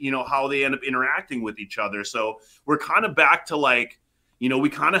they end up interacting with each other. So we're kind of back to we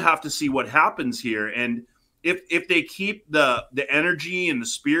kind of have to see what happens here. And if they keep the energy and the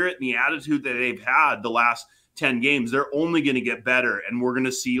spirit and the attitude that they've had the last 10 games, they're only going to get better. And we're going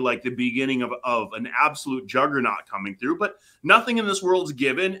to see the beginning of an absolute juggernaut coming through. But nothing in this world's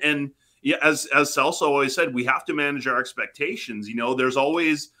given. And as Celso always said, we have to manage our expectations. There's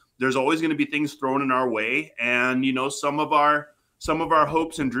always going to be things thrown in our way. And, some of our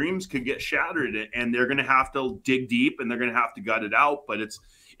hopes and dreams could get shattered, and they're going to have to dig deep and they're going to have to gut it out. But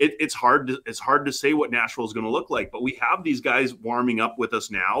it's hard to say what Nashville is going to look like. But we have these guys warming up with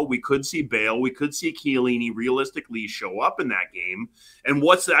us now. We could see Bale, we could see Chiellini realistically show up in that game. And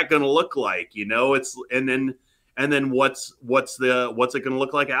what's that going to look like? And then what's it going to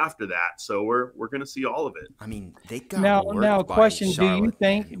look like after that? So we're going to see all of it. I mean, they got now question: do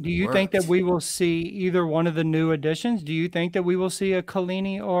you think that we will see either one of the new additions? Do you think that we will see a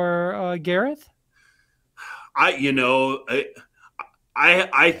Chiellini or Gareth? I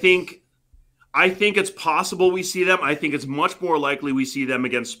think it's possible we see them. I think it's much more likely we see them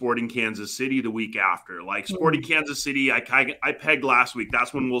against Sporting Kansas City the week after. Sporting Kansas City, I pegged last week.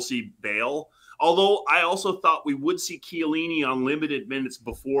 That's when we'll see Bale. Although I also thought we would see Chiellini on limited minutes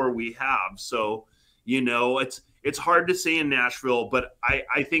before we have. So, it's hard to say in Nashville, but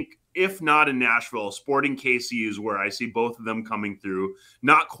I think if not in Nashville, Sporting KC is where I see both of them coming through.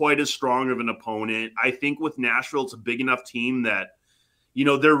 Not quite as strong of an opponent. I think with Nashville, it's a big enough team that,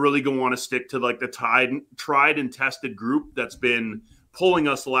 they're really going to want to stick to the tried and tested group that's been pulling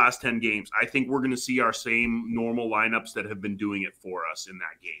us the last 10 games. I think we're going to see our same normal lineups that have been doing it for us in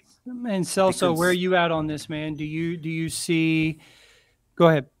that game. And Celso, where are you at on this, man? Do you see – go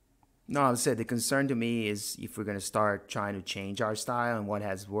ahead. No, I would say the concern to me is if we're going to start trying to change our style and what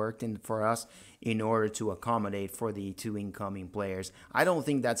has worked for us in order to accommodate for the two incoming players. I don't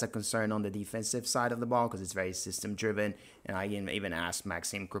think that's a concern on the defensive side of the ball because it's very system-driven. And I even asked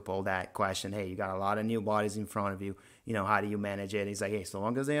Maxime Krupol that question, hey, you got a lot of new bodies in front of you. How do you manage it? He's like, hey, so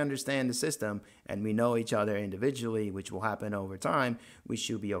long as they understand the system and we know each other individually, which will happen over time, we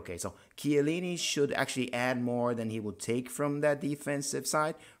should be okay. So Chiellini should actually add more than he will take from that defensive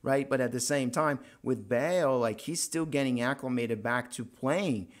side, right? But at the same time, with Bale, he's still getting acclimated back to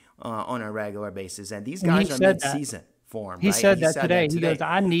playing on a regular basis. And these guys are mid-season for him, He said that today. He goes,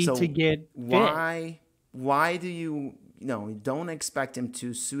 I need to get fit. Why do you don't expect him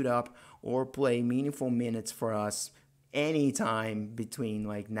to suit up or play meaningful minutes for us anytime between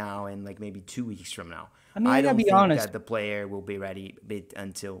now and maybe 2 weeks from now? I don't think that the player will be ready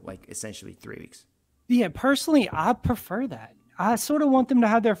until essentially 3 weeks. Yeah, personally, I prefer that. I sort of want them to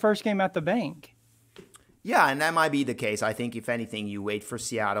have their first game at the Banc. Yeah, and that might be the case. I think if anything, you wait for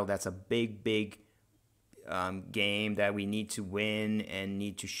Seattle. That's a big game that we need to win and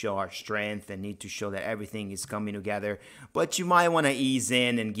need to show our strength and need to show that everything is coming together. But you might want to ease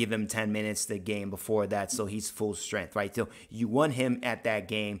in and give him 10 minutes the game before that so he's full strength, right? So you want him at that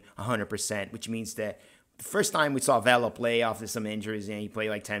game 100%, which means that the first time we saw Vela play after some injuries and he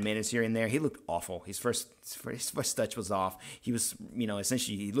played 10 minutes here and there, he looked awful. His first touch was off. He was,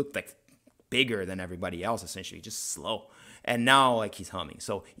 essentially he looked bigger than everybody else, essentially, just slow. And now, he's humming.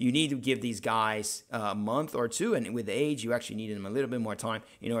 So you need to give these guys a month or two. And with age, you actually need them a little bit more time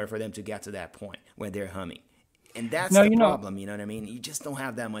in order for them to get to that point where they're humming. And that's the problem, you know what I mean? You just don't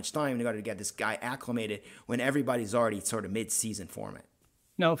have that much time in order to get this guy acclimated when everybody's already sort of mid-season format.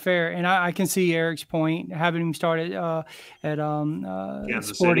 No, fair. And I can see Eric's point, having him start at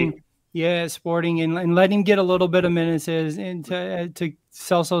Kansas Sporting. City. Yeah, Sporting, and let him get a little bit of minutes and to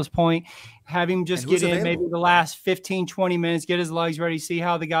Celso's point, have him just get in maybe the last 15, 20 minutes, get his legs ready, see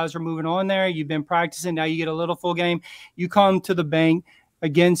how the guys are moving on there. You've been practicing. Now you get a little full game. You come to the Banc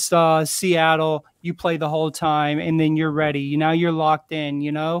against Seattle, you play the whole time, and then you're ready. Now you're locked in,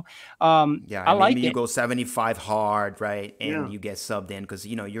 Yeah, I like maybe it. you go 75 hard, right? And you get subbed in because,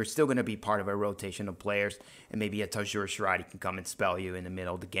 you're still going to be part of a rotation of players, and maybe a Tajur Sharadi can come and spell you in the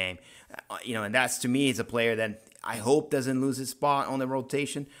middle of the game. And that's, to me, is a player that I hope doesn't lose his spot on the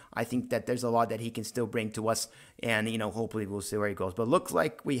rotation. I think that there's a lot that he can still bring to us, and, hopefully we'll see where he goes. But looks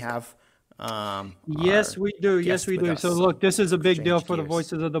like we have yes, we do. Yes, we do. So look, this is a big deal for the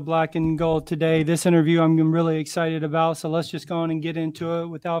Voices of the Black and Gold today. This interview I'm really excited about. So let's just go on and get into it.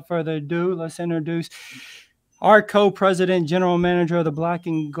 Without further ado, let's introduce our co-president, general manager of the Black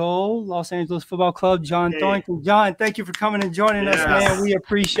and Gold, Los Angeles Football Club, John Thorrington. John, thank you for coming and joining us, man. We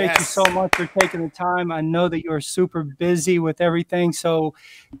appreciate you so much for taking the time. I know that you're super busy with everything, so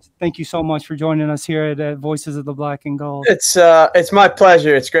thank you so much for joining us here at Voices of the Black and Gold. It's my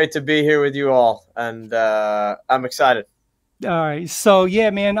pleasure. It's great to be here with you all, and I'm excited. All right. So,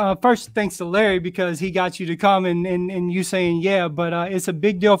 yeah, man, first, thanks to Larry because he got you to come and you saying, yeah, but it's a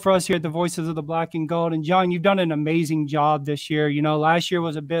big deal for us here at the Voices of the Black and Gold. And, John, you've done an amazing job this year. Last year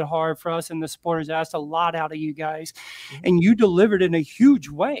was a bit hard for us, and the supporters asked a lot out of you guys, and you delivered in a huge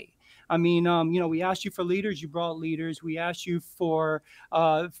way. I mean, we asked you for leaders, you brought leaders. We asked you for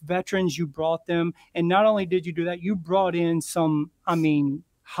veterans, you brought them. And not only did you do that, you brought in some,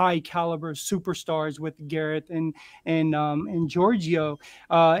 high caliber superstars with Gareth and Giorgio.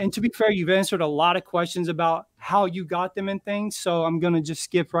 And to be fair, you've answered a lot of questions about how you got them and things. So I'm going to just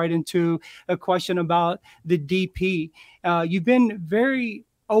skip right into a question about the DP. You've been very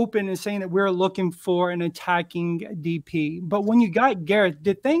open in saying that we're looking for an attacking DP. But when you got Gareth,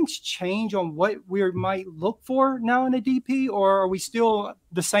 did things change on what we might look for now in a DP, or are we still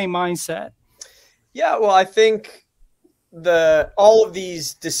the same mindset? Yeah, well, I think all of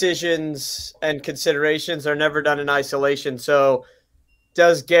these decisions and considerations are never done in isolation. So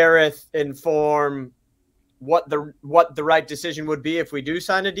does Gareth inform what the right decision would be if we do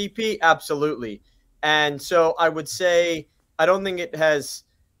sign a DP? Absolutely. And so I would say I don't think it has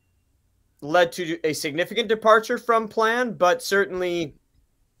led to a significant departure from plan, but certainly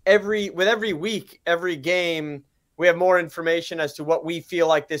with every week, every game, we have more information as to what we feel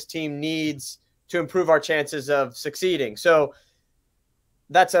like this team needs to improve our chances of succeeding. So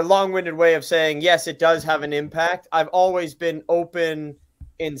that's a long-winded way of saying, yes, it does have an impact. I've always been open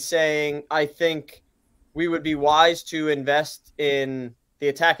in saying I think we would be wise to invest in the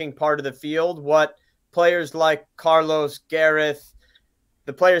attacking part of the field. What players like Carlos, Gareth,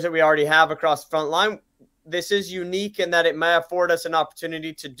 the players that we already have across the front line, this is unique in that it may afford us an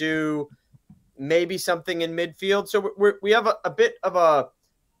opportunity to do maybe something in midfield. So we have a bit of a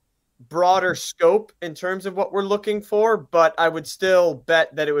broader scope in terms of what we're looking for, but I would still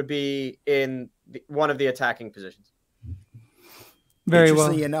bet that it would be in one of the attacking positions. Very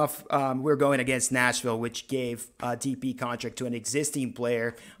well. Interestingly enough, we're going against Nashville, which gave a DP contract to an existing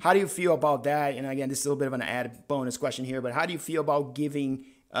player. How do you feel about that? And again, this is a little bit of an added bonus question here, but how do you feel about giving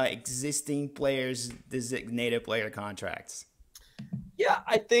existing players designated player contracts? Yeah,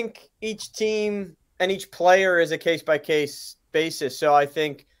 I think each team and each player is a case-by-case basis. So I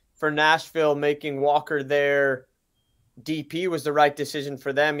think for Nashville, making Walker their DP was the right decision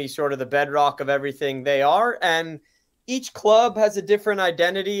for them. He's sort of the bedrock of everything they are. And each club has a different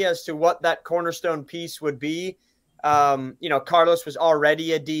identity as to what that cornerstone piece would be. Carlos was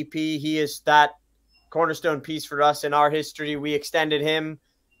already a DP. He is that cornerstone piece for us in our history. We extended him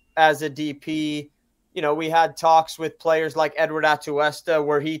as a DP. We had talks with players like Edward Atuesta.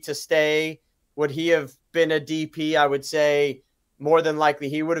 Were he to stay, would he have been a DP? I would say more than likely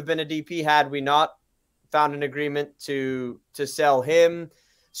he would have been a DP had we not found an agreement to sell him.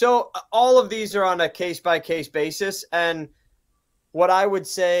 So all of these are on a case-by-case basis. And what I would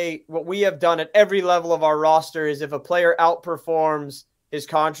say, what we have done at every level of our roster is if a player outperforms his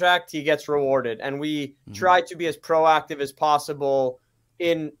contract, he gets rewarded. And we try to be as proactive as possible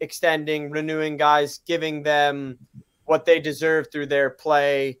in extending, renewing guys, giving them what they deserve through their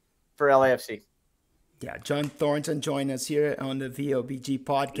play for LAFC. Yeah, John Thorrington joined us here on the VOBG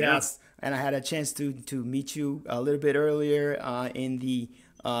podcast. Yeah. And I had a chance to meet you a little bit earlier in the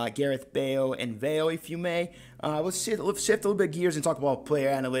Gareth Bale and Vale, if you may. Let's shift a little bit gears and talk about player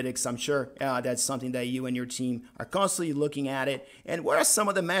analytics. I'm sure that's something that you and your team are constantly looking at it. And what are some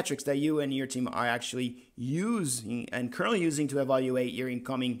of the metrics that you and your team are actually using and currently using to evaluate your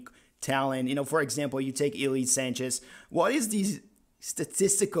incoming talent? For example, you take Elite Sanchez. What is the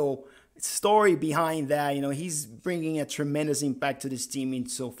statistical story behind that. You know, he's bringing a tremendous impact to this team in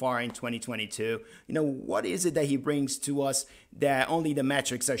so far in 2022. You know, what is it that he brings to us that only the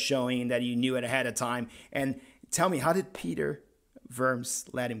metrics are showing, that you knew it ahead of time? And tell me, how did Peter Vermes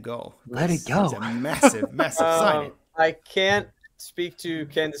let him go? Let it go. It's a massive, massive signing. I can't speak to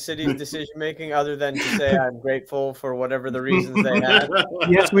Kansas City's decision making other than to say I'm grateful for whatever the reasons they had.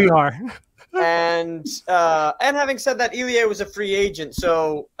 Yes, we are. And having said that, Ilie was a free agent,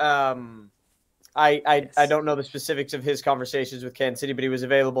 so I don't know the specifics of his conversations with Kansas City, but he was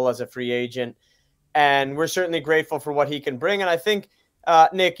available as a free agent, and we're certainly grateful for what he can bring. And I think,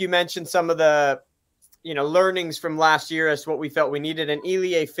 Nick, you mentioned some of the learnings from last year as to what we felt we needed, and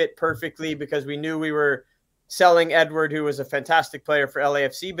Ilie fit perfectly because we knew we were selling Edward, who was a fantastic player for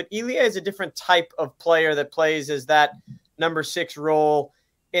LAFC, but Ilie is a different type of player that plays as that number 6 role,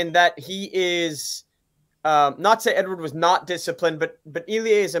 in that he is not to say Edward was not disciplined, but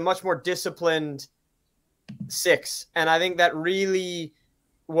Ilie is a much more disciplined 6. And I think that really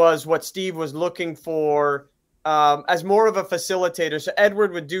was what Steve was looking for as more of a facilitator. So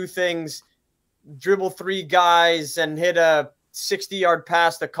Edward would do things, dribble 3 guys and hit a 60-yard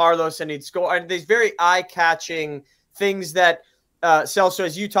pass to Carlos and he'd score. And these very eye-catching things that Celso,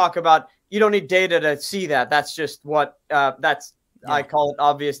 as you talk about, you don't need data to see that. That's just what I call it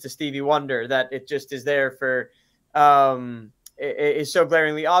obvious to Stevie Wonder, that it just is there for it is so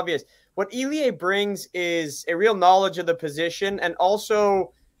glaringly obvious. What Ilie brings is a real knowledge of the position and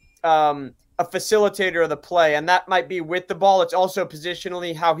also a facilitator of the play. And that might be with the ball. It's also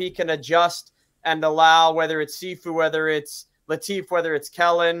positionally how he can adjust and allow, whether it's Sifu, whether it's Latif, whether it's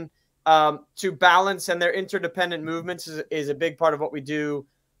Kellen, to balance, and their interdependent movements is a big part of what we do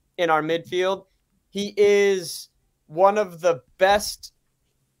in our midfield. He is one of the best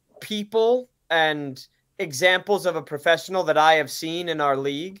people and examples of a professional that I have seen in our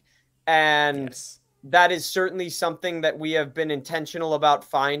league. And that is certainly something that we have been intentional about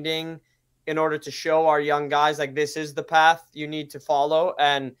finding in order to show our young guys, like, this is the path you need to follow.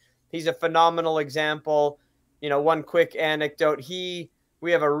 And he's a phenomenal example. One quick anecdote. We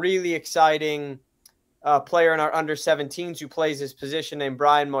have a really exciting player in our under-17s who plays his position named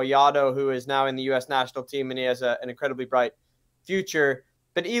Brian Moyado, who is now in the U.S. national team, and he has an incredibly bright future.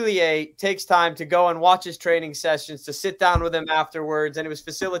 But Ilie takes time to go and watch his training sessions, to sit down with him afterwards, and it was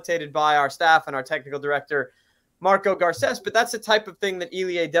facilitated by our staff and our technical director, Marco Garces. But that's the type of thing that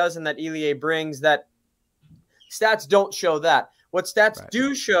Ilie does and that Ilie brings, that stats don't show that. What stats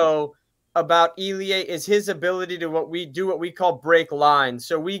do show about Ilie is his ability to what we call break lines.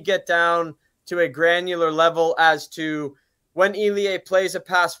 So we get down to a granular level as to when Ilie plays a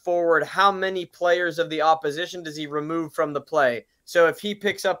pass forward, how many players of the opposition does he remove from the play? So if he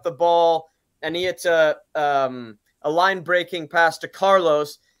picks up the ball and he hits a line breaking pass to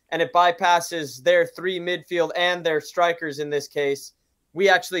Carlos and it bypasses their 3 midfield and their strikers in this case, we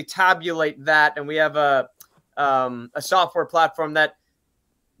actually tabulate that, and we have a software platform that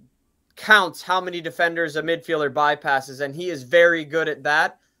counts how many defenders a midfielder bypasses, and he is very good at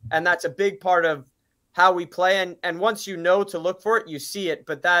that. And that's a big part of how we play. And once you know to look for it, you see it.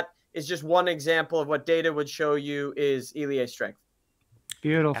 But that is just one example of what data would show you is Ilie's strength.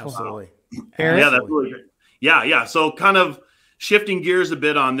 Beautiful. Absolutely. Yeah, that's really good. Yeah. So kind of shifting gears a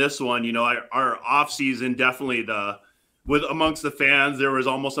bit on this one, our off season, definitely amongst the fans, there was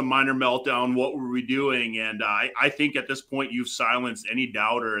almost a minor meltdown. What were we doing? And I think at this point you've silenced any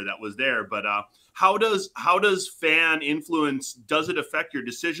doubter that was there. But how does fan influence? Does it affect your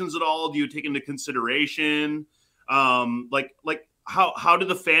decisions at all? Do you take into consideration, how do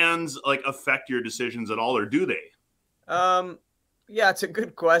the fans affect your decisions at all, or do they? Yeah, it's a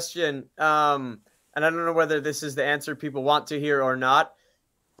good question. And I don't know whether this is the answer people want to hear or not.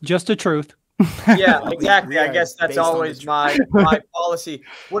 Just the truth. Yeah, exactly. I guess that's always my policy.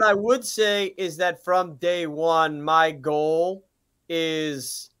 What I would say is that from day one, my goal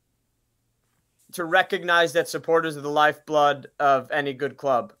is to recognize that supporters are the lifeblood of any good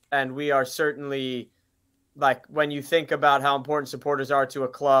club. And we are certainly, when you think about how important supporters are to a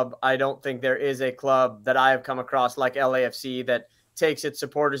club, I don't think there is a club that I have come across like LAFC that takes its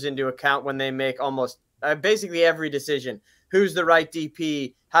supporters into account when they make almost basically every decision. Who's the right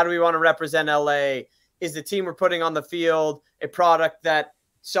DP? How do we want to represent LA? Is the team we're putting on the field a product that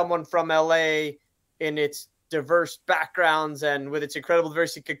someone from LA in its diverse backgrounds and with its incredible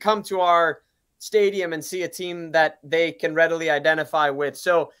diversity could come to our stadium and see a team that they can readily identify with?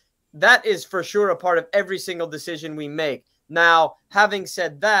 So that is for sure a part of every single decision we make. Now, having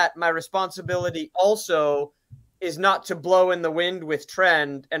said that, my responsibility also is not to blow in the wind with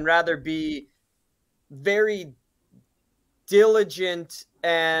trend and rather be very diligent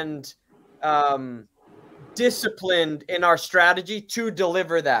and disciplined in our strategy to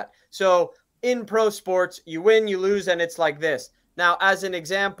deliver that. So in pro sports, you win, you lose, and it's like this. Now, as an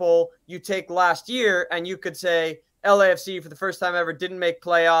example, you take last year and you could say LAFC for the first time ever didn't make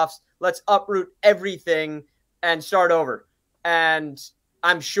playoffs. Let's uproot everything and start over. And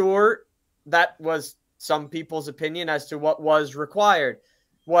I'm sure that was some people's opinion as to what was required.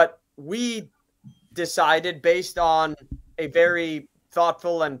 What we decided based on a very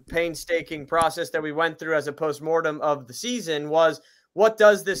thoughtful and painstaking process that we went through as a postmortem of the season was, what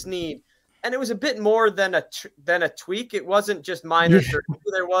does this need? And it was a bit more than a tweak. It wasn't just minor.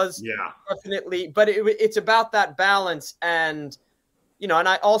 There was definitely, but it's about that balance. And, you know, and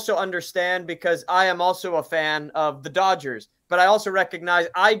I also understand, because I am also a fan of the Dodgers, but I also recognize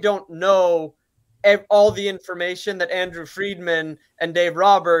I don't know all the information that Andrew Friedman and Dave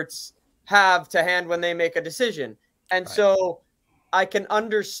Roberts have to hand when they make a decision. And so I can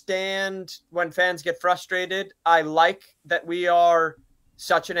understand when fans get frustrated. I like that we are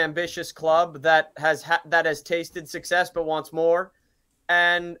such an ambitious club that has tasted success but wants more.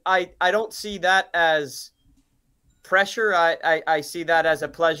 And I don't see that as pressure. I see that as a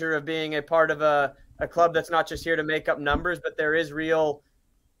pleasure of being a part of a club that's not just here to make up numbers, but there is real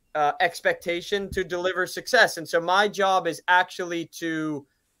expectation to deliver success. And so my job is actually to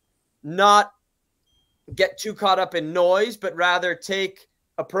not get too caught up in noise, but rather take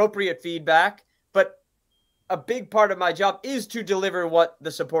appropriate feedback. But a big part of my job is to deliver what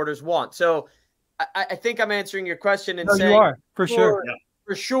the supporters want. So I think I'm answering your question and saying, you are, for sure.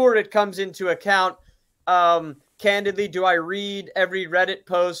 For sure it comes into account. Candidly, do I read every Reddit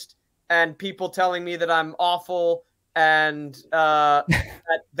post and people telling me that I'm awful and that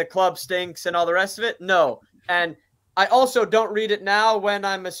the club stinks and all the rest of it? No. And I also don't read it now when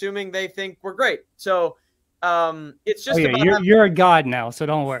I'm assuming they think we're great. So it's just you're a god now, so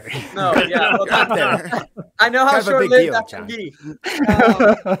don't worry. No, yeah, well, I know how short-lived that can be.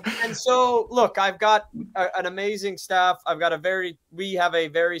 And so, look, I've got an amazing staff. We have a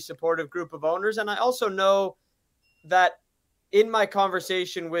very supportive group of owners, and I also know that in my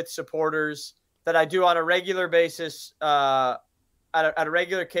conversation with supporters that I do on a regular basis, at a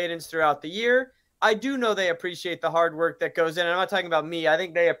regular cadence throughout the year, I do know they appreciate the hard work that goes in. And I'm not talking about me. I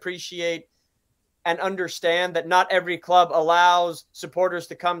think they appreciate and understand that not every club allows supporters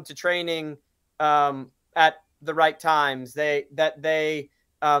to come to training at the right times.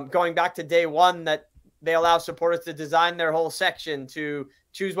 Going back to day one, that they allow supporters to design their whole section, to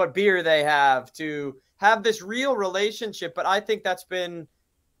choose what beer they have, to have this real relationship. But I think that's been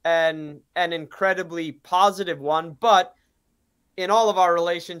an incredibly positive one. But in all of our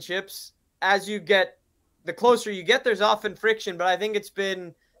relationships, the closer you get, there's often friction. But I think it's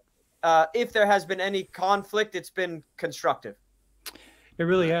been, if there has been any conflict, it's been constructive. It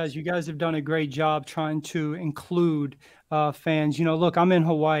really has. You guys have done a great job trying to include fans. You know, look, I'm in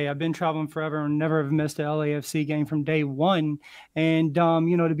Hawaii. I've been traveling forever and never have missed a LAFC game from day one. And,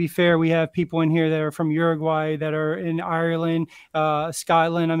 you know, to be fair, we have people in here that are from Uruguay, that are in Ireland,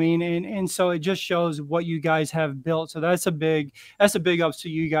 Scotland. I mean, and so it just shows what you guys have built. So that's a big ups to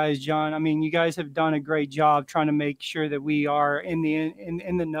you guys, John. I mean, you guys have done a great job trying to make sure that we are in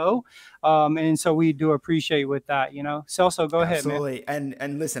the know. And so we do appreciate with that, you know. Celso, go ahead, man. Absolutely.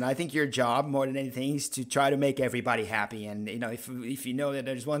 And listen, I think your job more than anything is to try to make everybody happy. And, you know, if you know that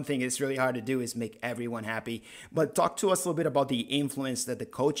there's one thing that's really hard to do is make everyone happy. But talk to us a little bit about the influence that the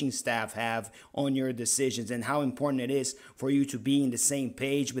coaching staff have on your decisions and how important it is for you to be in the same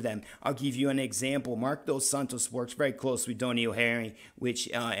page with them. I'll give you an example. Mark Dos Santos works very close with Donnie O'Hare, which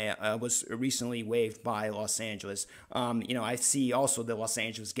was recently waived by Los Angeles. You know, I see also the Los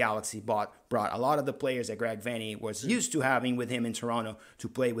Angeles Galaxy brought a lot of the players that Greg Vanney was used to having with him in Toronto to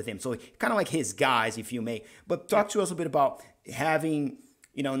play with him. So kind of like his guys, if you may. But talk to us a bit about having,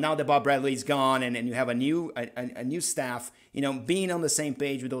 you know, now that Bob Bradley's gone and you have a new staff, you know, being on the same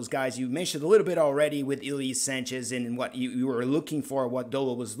page with those guys. You mentioned a little bit already with Ilie Sanchez and what you were looking for, what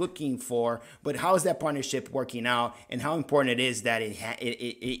Dolo was looking for. But how is that partnership working out, and how important it is that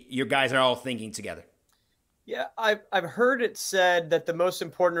your guys are all thinking together? Yeah, I've heard it said that the most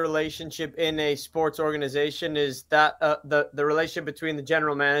important relationship in a sports organization is that the relationship between the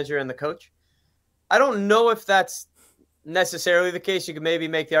general manager and the coach. I don't know if that's necessarily the case. You could maybe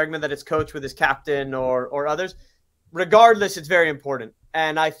make the argument that it's coach with his captain or others. Regardless, it's very important.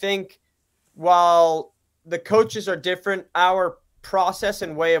 And I think while the coaches are different, our process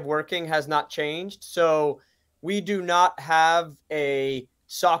and way of working has not changed. So we do not have a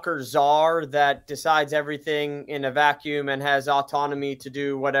soccer czar that decides everything in a vacuum and has autonomy to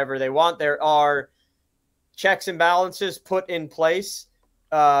do whatever they want. There are checks and balances put in place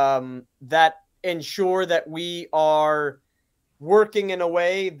that ensure that we are working in a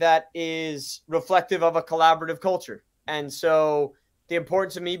way that is reflective of a collaborative culture. And so the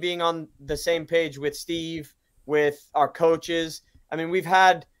importance of me being on the same page with Steve, with our coaches. I mean, we've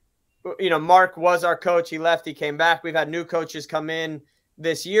had, Mark was our coach. He left, he came back. We've had new coaches come in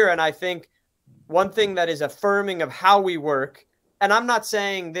this year. And I think one thing that is affirming of how we work, and I'm not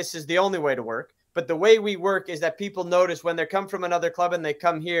saying this is the only way to work, but the way we work is that people notice when they come from another club and they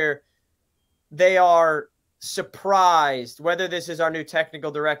come here, they are surprised, whether this is our new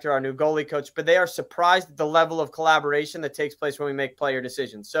technical director, our new goalie coach, but they are surprised at the level of collaboration that takes place when we make player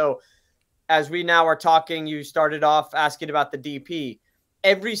decisions. So as we now are talking, you started off asking about the DP.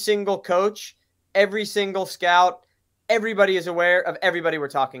 Every single coach, every single scout, everybody is aware of everybody we're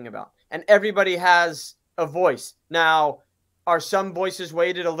talking about. And everybody has a voice. Now, are some voices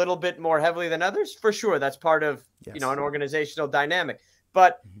weighted a little bit more heavily than others? For sure. That's part of, an organizational dynamic.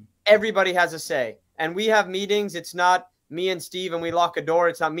 But everybody has a say. And we have meetings. It's not me and Steve and we lock a door.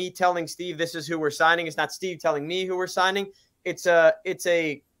 It's not me telling Steve this is who we're signing. It's not Steve telling me who we're signing. It's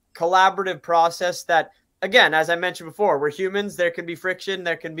a collaborative process that, again, as I mentioned before, we're humans. There can be friction.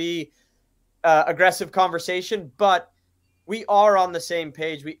 There can be aggressive conversation. But we are on the same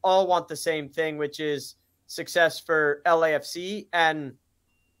page. We all want the same thing, which is success for LAFC. And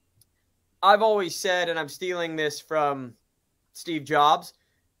I've always said, and I'm stealing this from Steve Jobs,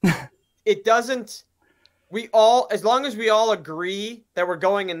 it doesn't, as long as we all agree that we're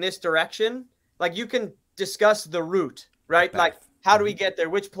going in this direction, like you can discuss the route, right? Like, how do we get there?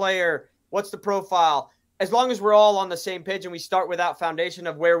 Which player? What's the profile? As long as we're all on the same page and we start with that foundation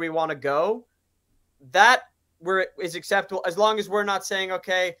of where we want to go, that is acceptable. As long as we're not saying,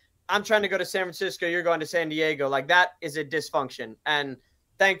 okay, I'm trying to go to San Francisco, you're going to San Diego. Like, that is a dysfunction. And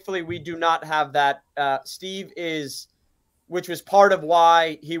thankfully, we do not have that. Steve is, which was part of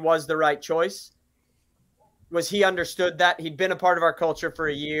why he was the right choice, was he understood that. He'd been a part of our culture for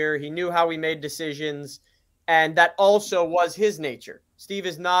a year. He knew how we made decisions. And that also was his nature. Steve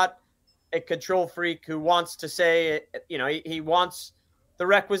is not a control freak who wants to say, he wants the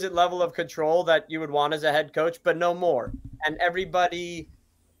requisite level of control that you would want as a head coach, but no more. And everybody,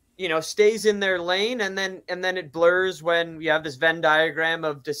 stays in their lane, and then it blurs when you have this Venn diagram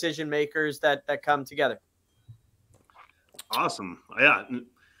of decision makers that come together. Awesome. Yeah.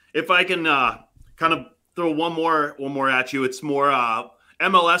 If I can kind of throw one more at you, it's more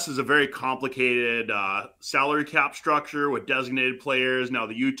MLS is a very complicated salary cap structure with designated players. Now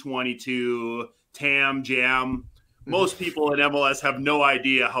the U22, TAM, JAM. Most people in MLS have no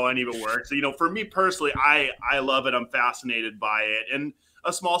idea how any of it works. So, for me personally, I love it. I'm fascinated by it. And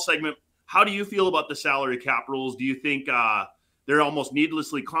a small segment, how do you feel about the salary cap rules? Do you think they're almost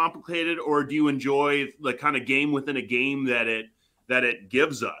needlessly complicated, or do you enjoy the kind of game within a game that it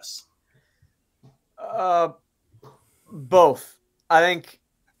gives us? Both. I think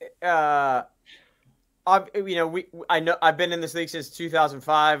I know I've been in this league since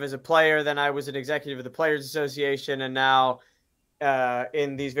 2005 as a player. Then I was an executive of the Players Association, and now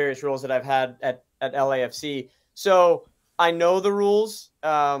in these various roles that I've had at LAFC. So I know the rules.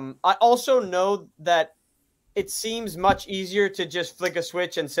 I also know that it seems much easier to just flick a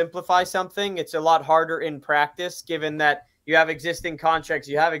switch and simplify something. It's a lot harder in practice, given that you have existing contracts,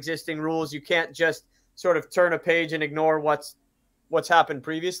 you have existing rules. You can't just sort of turn a page and ignore what's happened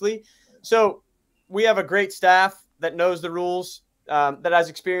previously. So we have a great staff that knows the rules, that has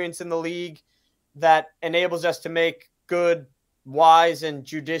experience in the league, that enables us to make good, wise, and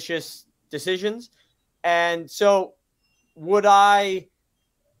judicious decisions. And so would I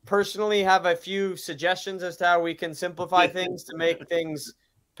personally have a few suggestions as to how we can simplify things to make things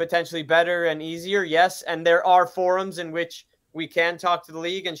potentially better and easier? Yes. And there are forums in which we can talk to the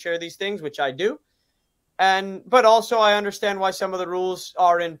league and share these things, which I do. But also I understand why some of the rules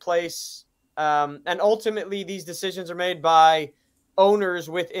are in place. And ultimately these decisions are made by owners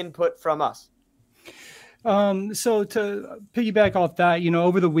with input from us. So to piggyback off that,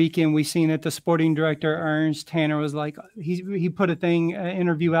 over the weekend, we seen that the sporting director, Ernst Tanner, was like, he put an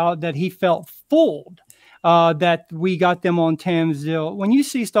interview out that he felt fooled, that we got them on Tam's deal. When you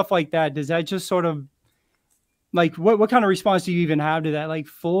see stuff like that, does that just sort of, like, what kind of response do you even have to that? Like,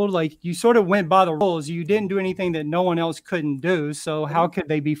 fooled? Like, you sort of went by the rules. You didn't do anything that no one else couldn't do. So how could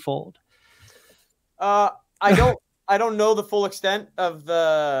they be fooled? I don't know the full extent of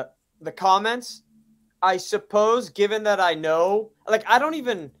the comments. I suppose, given that I know we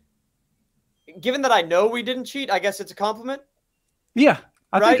didn't cheat, I guess it's a compliment. Yeah,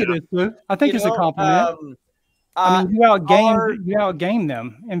 I think it is too. I think it's a compliment. I mean, you outgamed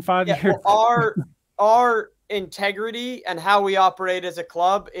them in 5 years. Our integrity and how we operate as a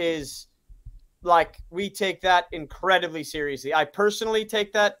club is like, we take that incredibly seriously. I personally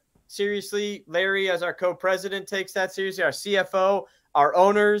take that seriously. Larry, as our co-president, takes that seriously. Our CFO, our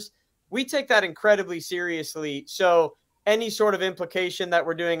owners, we take that incredibly seriously. So any sort of implication that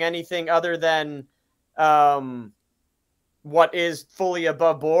we're doing anything other than what is fully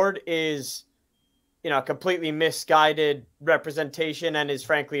above board is, completely misguided representation and is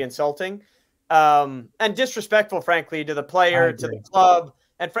frankly insulting and disrespectful, frankly, to the player, to the club,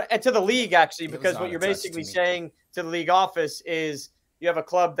 and to the league, actually, because what you're basically saying to the league office is you have a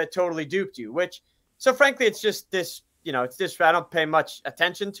club that totally duped you, so frankly, it's just this, I don't pay much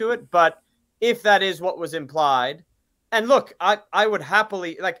attention to it, but if that is what was implied, and look, I would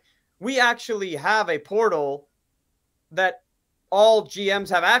happily, we actually have a portal that all GMs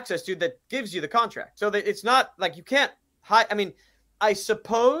have access to that gives you the contract. So that it's not like you can't hide. I mean, I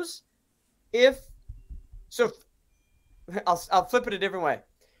suppose I'll flip it a different way.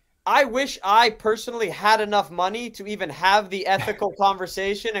 I wish I personally had enough money to even have the ethical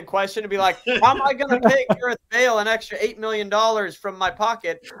conversation and question to be like, how am I going to pay Gareth Bale an extra $8 million from my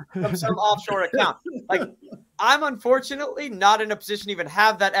pocket from some offshore account? I'm unfortunately not in a position to even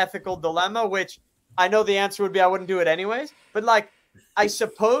have that ethical dilemma, which I know the answer would be I wouldn't do it anyways. But I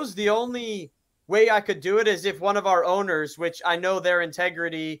suppose the only way I could do it is if one of our owners, which I know their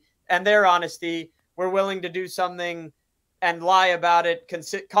integrity and their honesty, were willing to do something and lie about it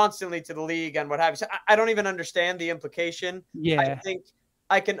constantly to the league and what have you. So I don't even understand the implication. Yeah. I think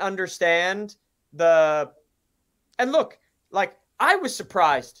I can understand and look, I was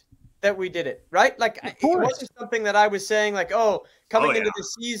surprised that we did it, right? It wasn't something that I was saying coming into the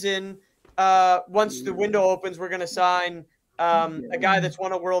season, once the window opens, we're going to sign a guy that's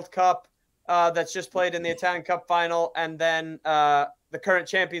won a World Cup, that's just played in the Italian Cup final, and then the current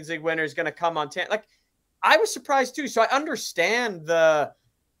Champions League winner is going to come on. I was surprised too. So I understand the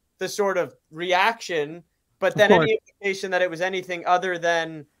sort of reaction, but then any implication that it was anything other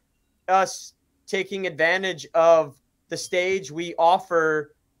than us taking advantage of the stage we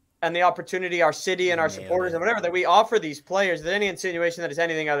offer and the opportunity our city and our supporters and whatever that we offer these players, there's any insinuation that it's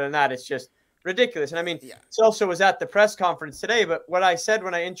anything other than that, it's just ridiculous. And I mean, Celso was at the press conference today, but what I said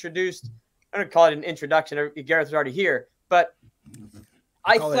when I introduced, I don't call it an introduction, Gareth was already here, but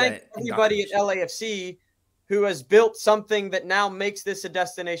I thank everybody at LAFC who has built something that now makes this a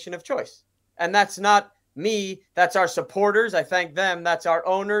destination of choice. And that's not me, that's our supporters. I thank them. That's our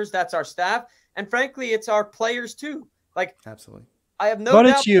owners, that's our staff. And frankly, it's our players too. Absolutely. I have no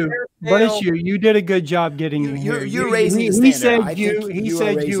doubt. It's you. You did a good job getting here. You're raising the standard. He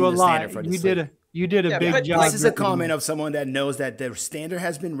said you a lot. You did a big job. This is a comment of someone that knows that the standard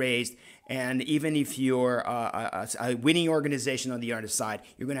has been raised, and even if you're a winning organization on the other side,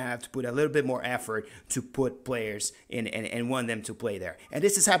 you're going to have to put a little bit more effort to put players in and want them to play there. And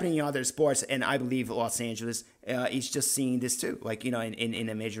this is happening in other sports, and I believe Los Angeles is just seeing this too, in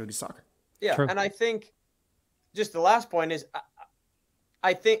a Major League Soccer. Yeah, True. And I think just the last point is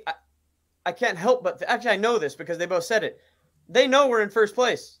I think I can't help but actually I know this because they both said it. They know we're in first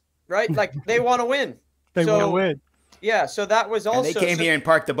place, right? They want to win. They want to win. Yeah, so that was also. And they came here and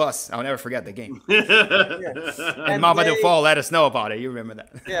parked the bus. I'll never forget the game. And Mamadou Fall let us know about it. You remember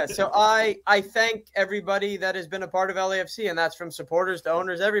that? Yeah, so I thank everybody that has been a part of LAFC, and that's from supporters to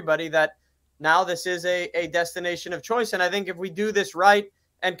owners, everybody, that now this is a destination of choice. And I think if we do this right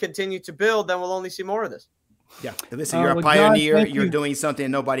and continue to build, then we'll only see more of this. Yeah, listen, you're a pioneer. You're doing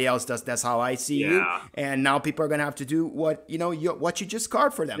something nobody else does. That's how I see you. And now people are gonna have to do what you just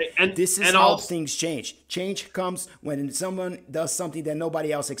carved for them. And this is how things change. Change comes when someone does something that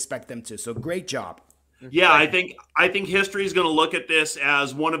nobody else expects them to. So great job. Yeah, I think history is going to look at this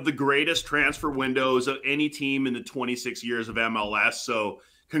as one of the greatest transfer windows of any team in the 26 years of MLS. So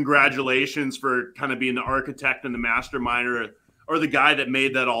congratulations for kind of being the architect and the mastermind or the guy that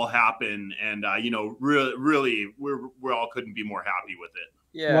made that all happen. And, really, we all couldn't be more happy with it.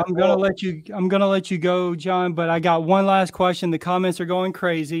 Yeah, well, I'm gonna let you go, John. But I got one last question. The comments are going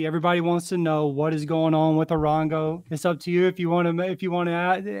crazy. Everybody wants to know what is going on with Arango. It's up to you if you want to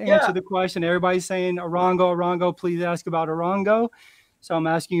answer the question. Everybody's saying Arango. Please ask about Arango. So I'm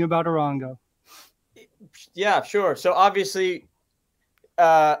asking you about Arango. Yeah, sure. So obviously,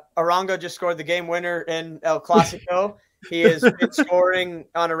 Arango just scored the game winner in El Clasico. He has been scoring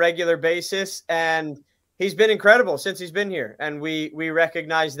on a regular basis, and he's been incredible since he's been here. And we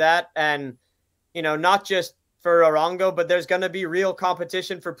recognize that. And, not just for Arango, but there's going to be real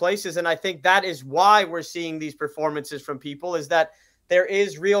competition for places. And I think that is why we're seeing these performances from people, is that there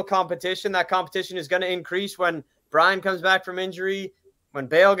is real competition. That competition is going to increase when Brian comes back from injury. when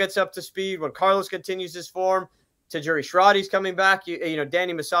Bale gets up to speed, when Carlos continues his form, Tajuri Shradi's coming back. You know,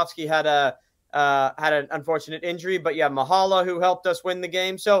 Danny Musovski had an unfortunate injury, but yeah, Mahala, who helped us win the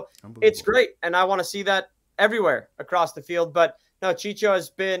game. So it's great, and I want to see that everywhere across the field. But no, Chicho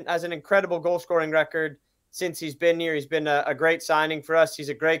has an incredible goal scoring record since he's been here. He's been a great signing for us. He's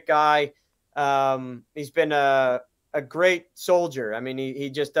a great guy. He's been a great soldier. I mean, he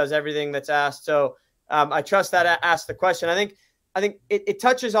just does everything that's asked. So I trust that asked the question. I think it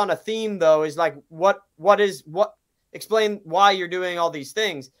touches on a theme, though, is like what explain why you're doing all these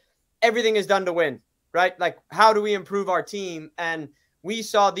things. Everything is done to win, right? Like, how do we improve our team? And we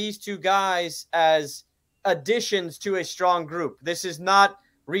saw these two guys as additions to a strong group. This is not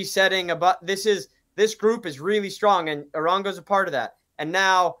resetting this group is really strong, and Arango's a part of that. And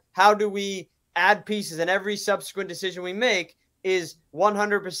now, how do we add pieces? And every subsequent decision we make is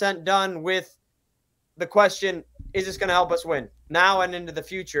 100% done with the question, is this going to help us win now and into the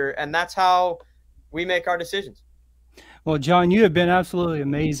future? And that's how we make our decisions. Well, John, you have been absolutely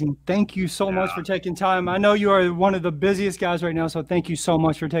amazing. Thank you so much for taking time. I know you are one of the busiest guys right now, so thank you so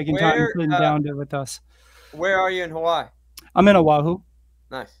much for taking time and sitting down there with us. Where are you in Hawaii? I'm in Oahu.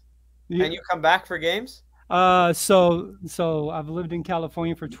 Nice. And you come back for games? So I've lived in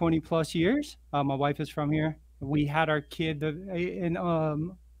California for 20 plus years. My wife is from here. We had our kid in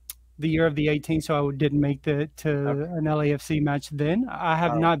the year of the 18th, so I didn't make an LAFC match then. I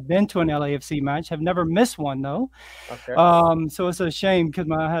have not been to an LAFC match. Have never missed one though. Okay. So it's a shame because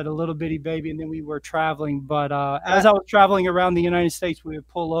I had a little bitty baby, and then we were traveling. But as I was traveling around the United States, we would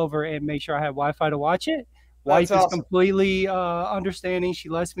pull over and make sure I had Wi-Fi to watch it. Wife is completely understanding. She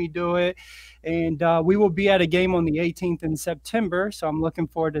lets me do it. And we will be at a game on the 18th in September. So I'm looking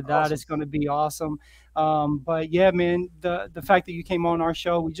forward to that. Awesome. It's going to be awesome. But yeah, man, the fact that you came on our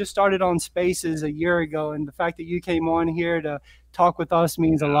show, we just started on Spaces a year ago. And the fact that you came on here to talk with us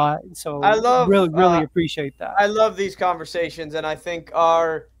means a lot. So I really appreciate that. I love these conversations. And I think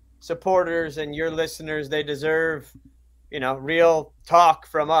our supporters and your listeners, they deserve real talk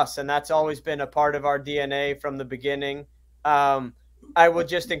from us. And that's always been a part of our DNA from the beginning. I would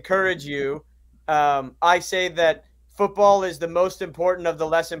just encourage you. I say that football is the most important of the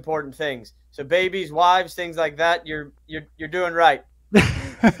less important things. So babies, wives, things like that, you're doing right.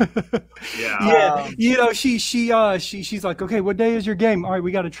 Yeah. She's like, okay, what day is your game? All right,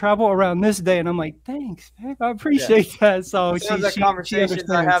 we got to travel around this day. And I'm like, thanks, babe, I appreciate that. So sounds like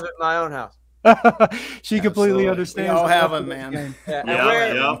conversations I have at my own house. She completely understands. We all have them, man.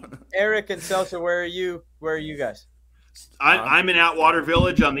 Eric and Celso, where are you guys? I'm in Atwater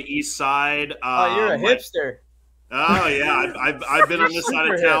Village on the east side. You're a hipster. Oh yeah, I've been on this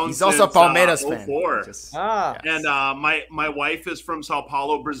side of town. He's also a Palmeiras fan. And my wife is from Sao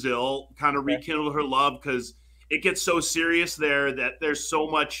Paulo, Brazil. Kind of rekindled her love because it gets so serious there that there's so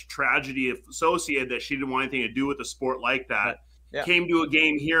much tragedy associated that she didn't want anything to do with a sport like that. Yeah. Came to a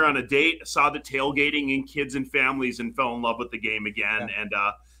game here on a date, saw the tailgating and kids and families, and fell in love with the game again. Yeah. And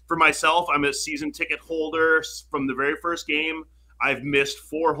for myself, I'm a season ticket holder from the very first game. I've missed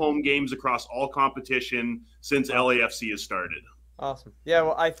 4 home games across all competition since LAFC has started. Awesome. Yeah,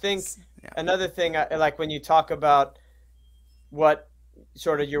 well, I think another thing, like when you talk about what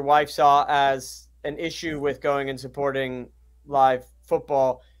sort of your wife saw as an issue with going and supporting live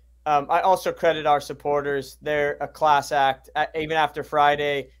football, I also credit our supporters. They're a class act. Even after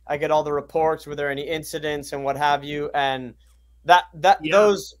Friday, I get all the reports, were there any incidents and what have you, and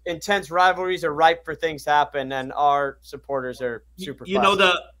those intense rivalries are ripe for things to happen, and our supporters are super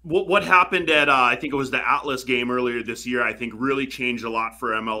classy. What happened at I think it was the Atlas game earlier this year, I think really changed a lot for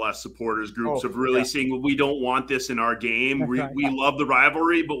MLS supporters groups of really seeing we don't want this in our game. We love the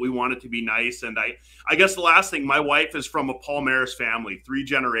rivalry, but we want it to be nice. And I guess the last thing, my wife is from a Palmeiras family, 3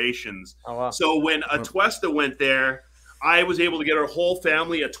 generations. Oh, wow. So when Atuesta went there, I was able to get our whole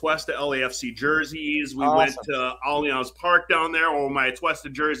family Atuesta LAFC jerseys. We went to Allianz Park down there, my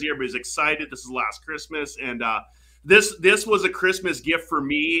Atuesta jersey. Everybody's excited. This is last Christmas. And this was a Christmas gift for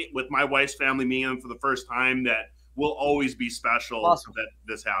me with my wife's family, me and for the first time, that will always be special that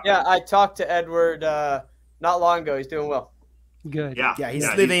this happened. Yeah, I talked to Edward not long ago. He's doing well. Good. Yeah, he's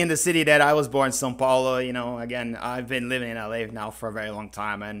living in the city that I was born, São Paulo. Again, I've been living in LA now for a very long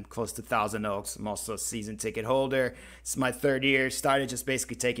time. I'm close to Thousand Oaks. I'm also a season ticket holder. It's my 3rd year. Started just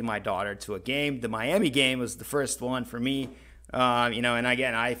basically taking my daughter to a game. The Miami game was the first one for me. And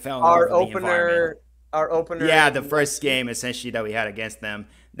again, I fell in love with the environment. Our opener. Yeah, the first game essentially that we had against them.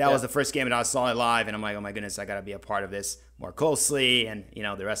 That was the first game that I saw it live, and I'm like, oh my goodness, I got to be a part of this more closely. And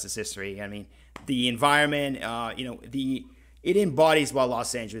the rest is history. I mean, the environment, it embodies what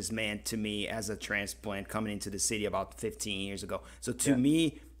Los Angeles meant to me as a transplant coming into the city about 15 years ago. So to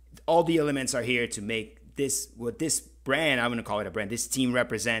me, all the elements are here to make this, what this brand, I'm going to call it a brand, this team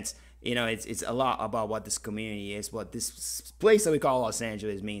represents. You know, it's a lot about what this community is, what this place that we call Los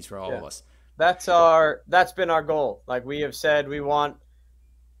Angeles means for all of us. That's been our goal. Like we have said, we want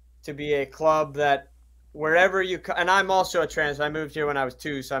to be a club that wherever you, and I'm also a transplant. I moved here when I was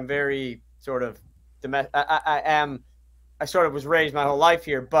 2, so I'm very sort of I sort of was raised my whole life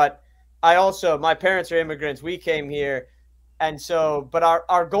here, but I also, my parents are immigrants. We came here. And so, but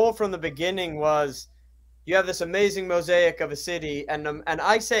our goal from the beginning was, you have this amazing mosaic of a city. And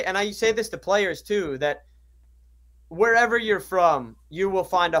I say this to players too, that wherever you're from, you will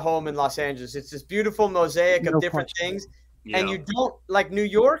find a home in Los Angeles. It's this beautiful mosaic of different things. Yeah. And you don't, like New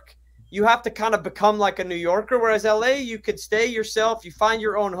York, you have to kind of become like a New Yorker, whereas LA, you could stay yourself, you find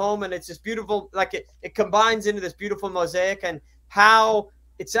your own home, and it's this beautiful, like it combines into this beautiful mosaic. And how,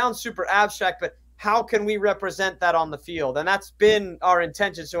 it sounds super abstract, but how can we represent that on the field? And that's been our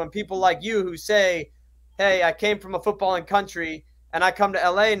intention. So when people like you who say, hey, I came from a footballing country and I come to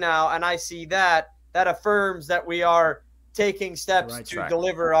LA now and I see that, that affirms that we are taking steps to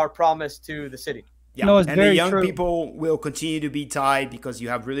deliver our promise to the city. Yeah, no, and the young people will continue to be tied because you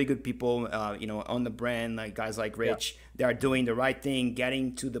have really good people, you know, on the brand, like guys like Rich. They are doing the right thing,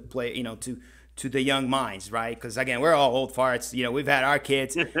 getting to the play, you know, to the young minds, right? Because again, we're all old farts. You know, we've had our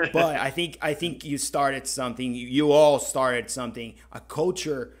kids, but I think you started something. You all started something, a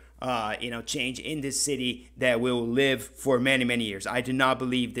culture, you know, change in this city that will live for many, many years. I do not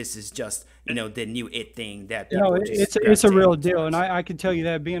believe this is just, you know, the new it thing that people it's a real deal. And I can tell you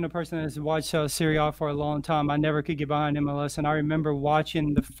that, being a person that's watched Serie A for a long time, I never could get behind MLS. And I remember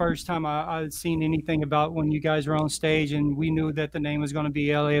watching the first time I had seen anything about when you guys were on stage and we knew that the name was going to be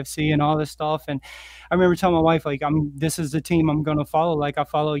LAFC and all this stuff. And I remember telling my wife, like, this is the team I'm going to follow, like I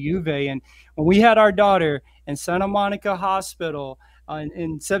follow Juve. And when we had our daughter in Santa Monica Hospital,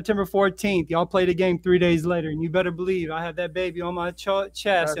 in September 14th, y'all played a game 3 days later, and you better believe I have that baby on my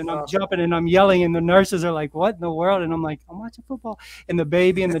chest, and I'm jumping and I'm yelling, and the nurses are like, what in the world? And I'm like, I'm watching football. And the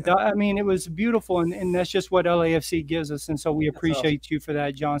baby and the I mean, it was beautiful, and that's just what LAFC gives us, and so we appreciate you for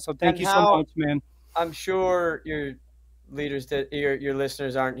that, John. So thank you so much, man. I'm sure your leaders, that your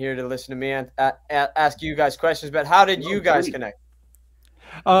listeners aren't here to listen to me and ask you guys questions, but how did you guys connect?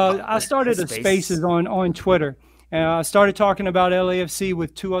 I started a Spaces on Twitter. And I started talking about LAFC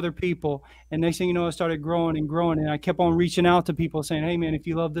with 2 other people. And next thing you know, I started growing and growing. And I kept on reaching out to people saying, hey, man, if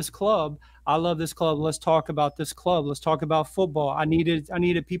you love this club, I love this club. Let's talk about this club. Let's talk about football. I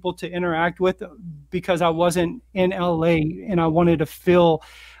needed people to interact with because I wasn't in LA and I wanted to feel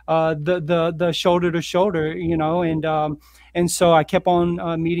the shoulder to shoulder, you know, and so I kept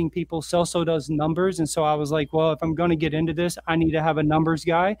on meeting people. Celso does numbers, and so I was like, well, if I'm going to get into this, I need to have a numbers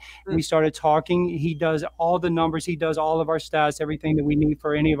guy. And we started talking. He does all the numbers. He does all of our stats, everything that we need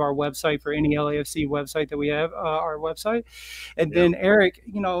for any of our website, for any LAFC website that we have, our website. And then Eric,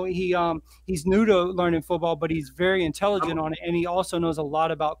 you know, he's new to learning football, but he's very intelligent on it, and he also knows a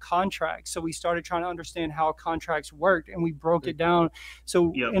lot about contracts. So we started trying to understand how contracts worked, and we broke it down.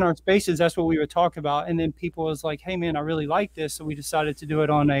 So in our Spaces, that's what we would talk about. And then people was like, hey, man, I really like this. So we decided to do it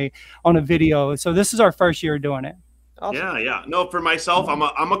on a video. So this is our first year doing it. Awesome. Yeah. No, for myself, I'm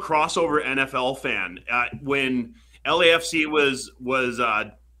a crossover NFL fan. When LAFC was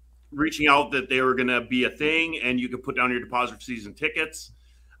reaching out that they were going to be a thing and you could put down your deposit for season tickets,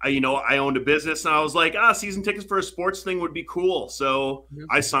 I owned a business and I was like, season tickets for a sports thing would be cool. So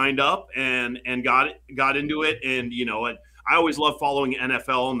I signed up and got into it. And, I always love following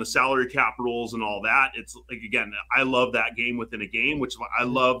NFL and the salary cap rules and all that. It's like, again, I love that game within a game, which I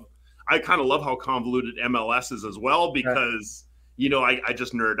love. I kind of love how convoluted MLS is as well, because, I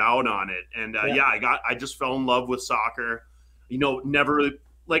just nerd out on it. And I just fell in love with soccer, never really,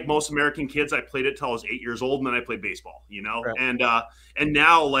 like most American kids, I played it till I was 8 years old, and then I played baseball, and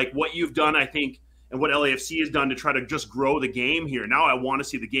now, like, what you've done, I think, and what LAFC has done to try to just grow the game here. Now I want to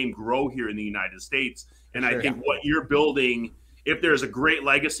see the game grow here in the United States. And I think what you're building, if there's a great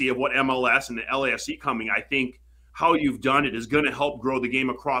legacy of what MLS and the LAFC coming, I think how you've done it is going to help grow the game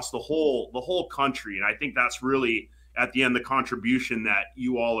across the whole country. And I think that's really, at the end, the contribution that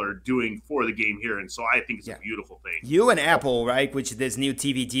you all are doing for the game here. And so I think it's a beautiful thing. You and Apple, right, which this new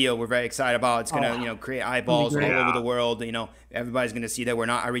TV deal we're very excited about. It's going to, create eyeballs all over the world. Everybody's going to see that we're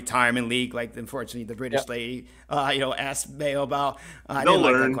not a retirement league like, unfortunately, the British lady, asked Bale about. I didn't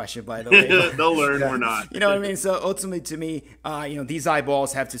like that question, by the way. They'll learn we're not. You know what I mean? So ultimately, to me, these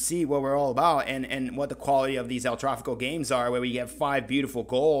eyeballs have to see what we're all about and what the quality of these El Tráfico games are, where we have 5 beautiful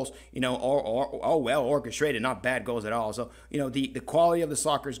goals, all well orchestrated, not bad goals knows it all. So, the quality of the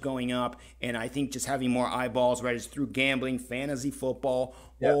soccer is going up, and I think just having more eyeballs, whether it's through gambling, fantasy football,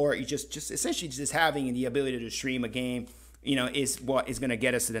 or you just essentially just having the ability to stream a game, is what is going to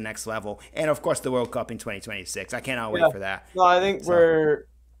get us to the next level. And of course, the World Cup in 2026. I cannot wait for that. No, I think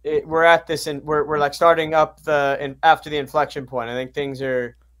we're at this, and we're like starting up after the inflection point. I think things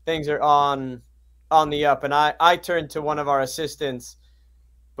are on the up. And I turned to one of our assistants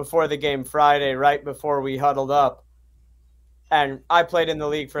before the game Friday, right before we huddled up. And I played in the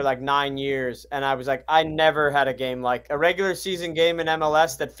league for like 9 years, and I was like, I never had a game like a regular season game in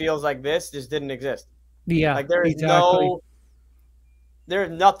MLS that feels like this just didn't exist. Yeah, like there's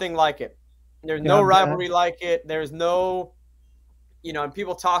nothing like it. There's no rivalry like it. There's no, and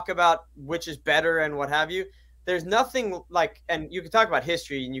people talk about which is better and what have you. There's nothing like, and you can talk about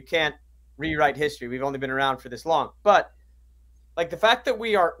history, and you can't rewrite history. We've only been around for this long, but like the fact that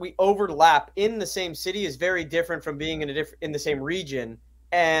we overlap in the same city is very different from being in the same region.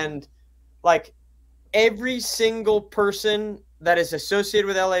 And like every single person that is associated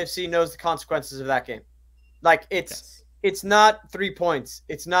with LAFC knows the consequences of that game. Like it's not 3 points.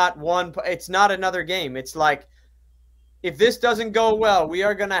 It's not it's not another game. It's like, if this doesn't go well, we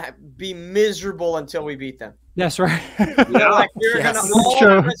are going to be miserable until we beat them. That's right. Like you're going to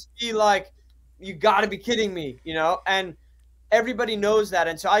all be like, you got to be kidding me, and everybody knows that.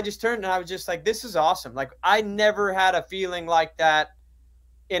 And so I just turned and I was just like, this is awesome. Like I never had a feeling like that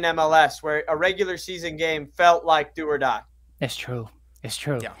in MLS, where a regular season game felt like do or die. It's true. It's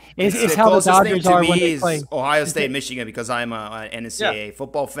true. Yeah. It's how the Dodgers are when they play. Ohio State, Michigan, because I'm an NCAA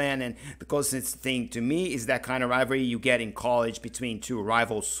football fan, and the closest thing to me is that kind of rivalry you get in college between two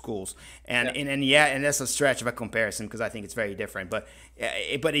rival schools. And that's a stretch of a comparison because I think it's very different. But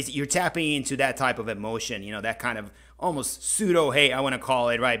you're tapping into that type of emotion, that kind of almost pseudo hate, I want to call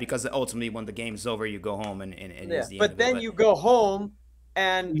it, right? Because ultimately, when the game's over, you go home and it's the end but of then it. you go home,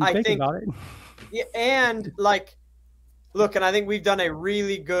 and I think about it. Yeah, and like. Look, and I think we've done a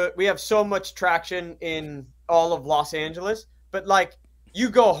really good – we have so much traction in all of Los Angeles. But, like, you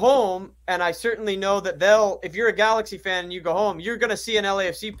go home, and I certainly know that if you're a Galaxy fan and you go home, you're going to see an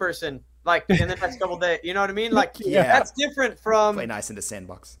LAFC person, like, in the next couple days. You know what I mean? Like, that's different from – play nice in the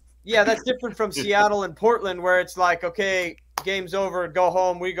sandbox. Yeah, that's different from Seattle and Portland, where it's like, okay, game's over, go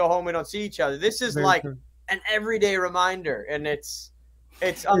home, we go home, we don't see each other. This is like an everyday reminder, and it's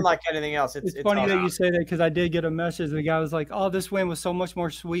unlike anything else. It's funny that you say that, because I did get a message. The guy was like, oh, this win was so much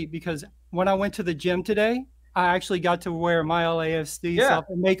more sweet, because when I went to the gym today, I actually got to wear my LAFC stuff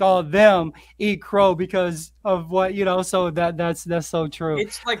and make all of them eat crow because of what, so that's so true.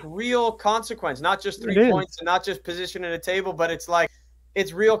 It's like real consequence, not just 3 points and not just position at a table, but it's like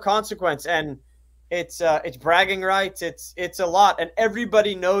it's real consequence, and it's bragging rights. It's a lot, and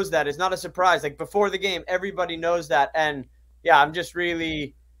everybody knows that. It's not a surprise. Like before the game, everybody knows that, and yeah, I'm just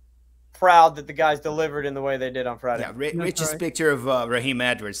really proud that the guys delivered in the way they did on Friday. Yeah, Rich's picture of Raheem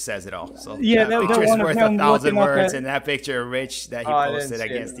Edwards says it all. So yeah, that picture is worth 1,000 words, and that picture of Rich that he posted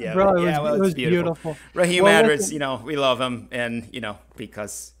against it was beautiful. Raheem Edwards, we love him, and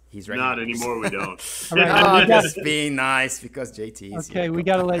because he's Raheem. Not anymore, we don't. Just being nice because JT. Okay, we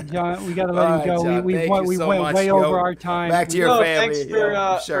gotta let John. We gotta let him go. John, we went way over our time. Back to your family.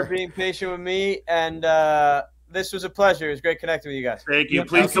 Thanks for being patient with me, and. This was a pleasure. It was great connecting with you guys. Thank you.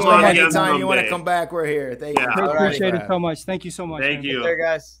 Please come on again. Anytime you want to come back, we're here. Thank you. I appreciate it so much. Thank you so much. Thank you. Take care,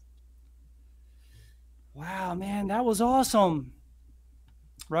 guys. Wow, man, that was awesome.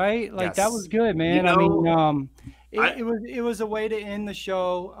 Right? Like that was good, man. It was a way to end the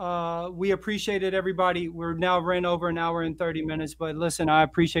show. We appreciated everybody. We're now ran over an hour and 30 minutes, but listen, I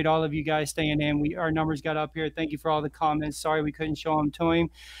appreciate all of you guys staying in. Our numbers got up here. Thank you for all the comments. Sorry we couldn't show them to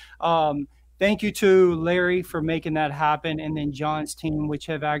him. Thank you to Larry for making that happen, and then John's team, which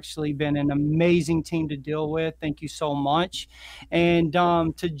have actually been an amazing team to deal with. Thank you so much. And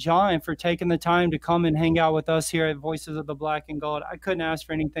to John for taking the time to come and hang out with us here at Voices of the Black and Gold. I couldn't ask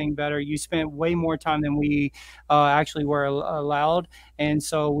for anything better. You spent way more time than we actually were allowed, and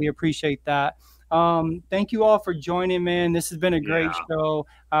so we appreciate that. Thank you all for joining, man. This has been a great show.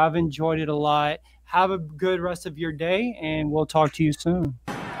 I've enjoyed it a lot. Have a good rest of your day, and we'll talk to you soon.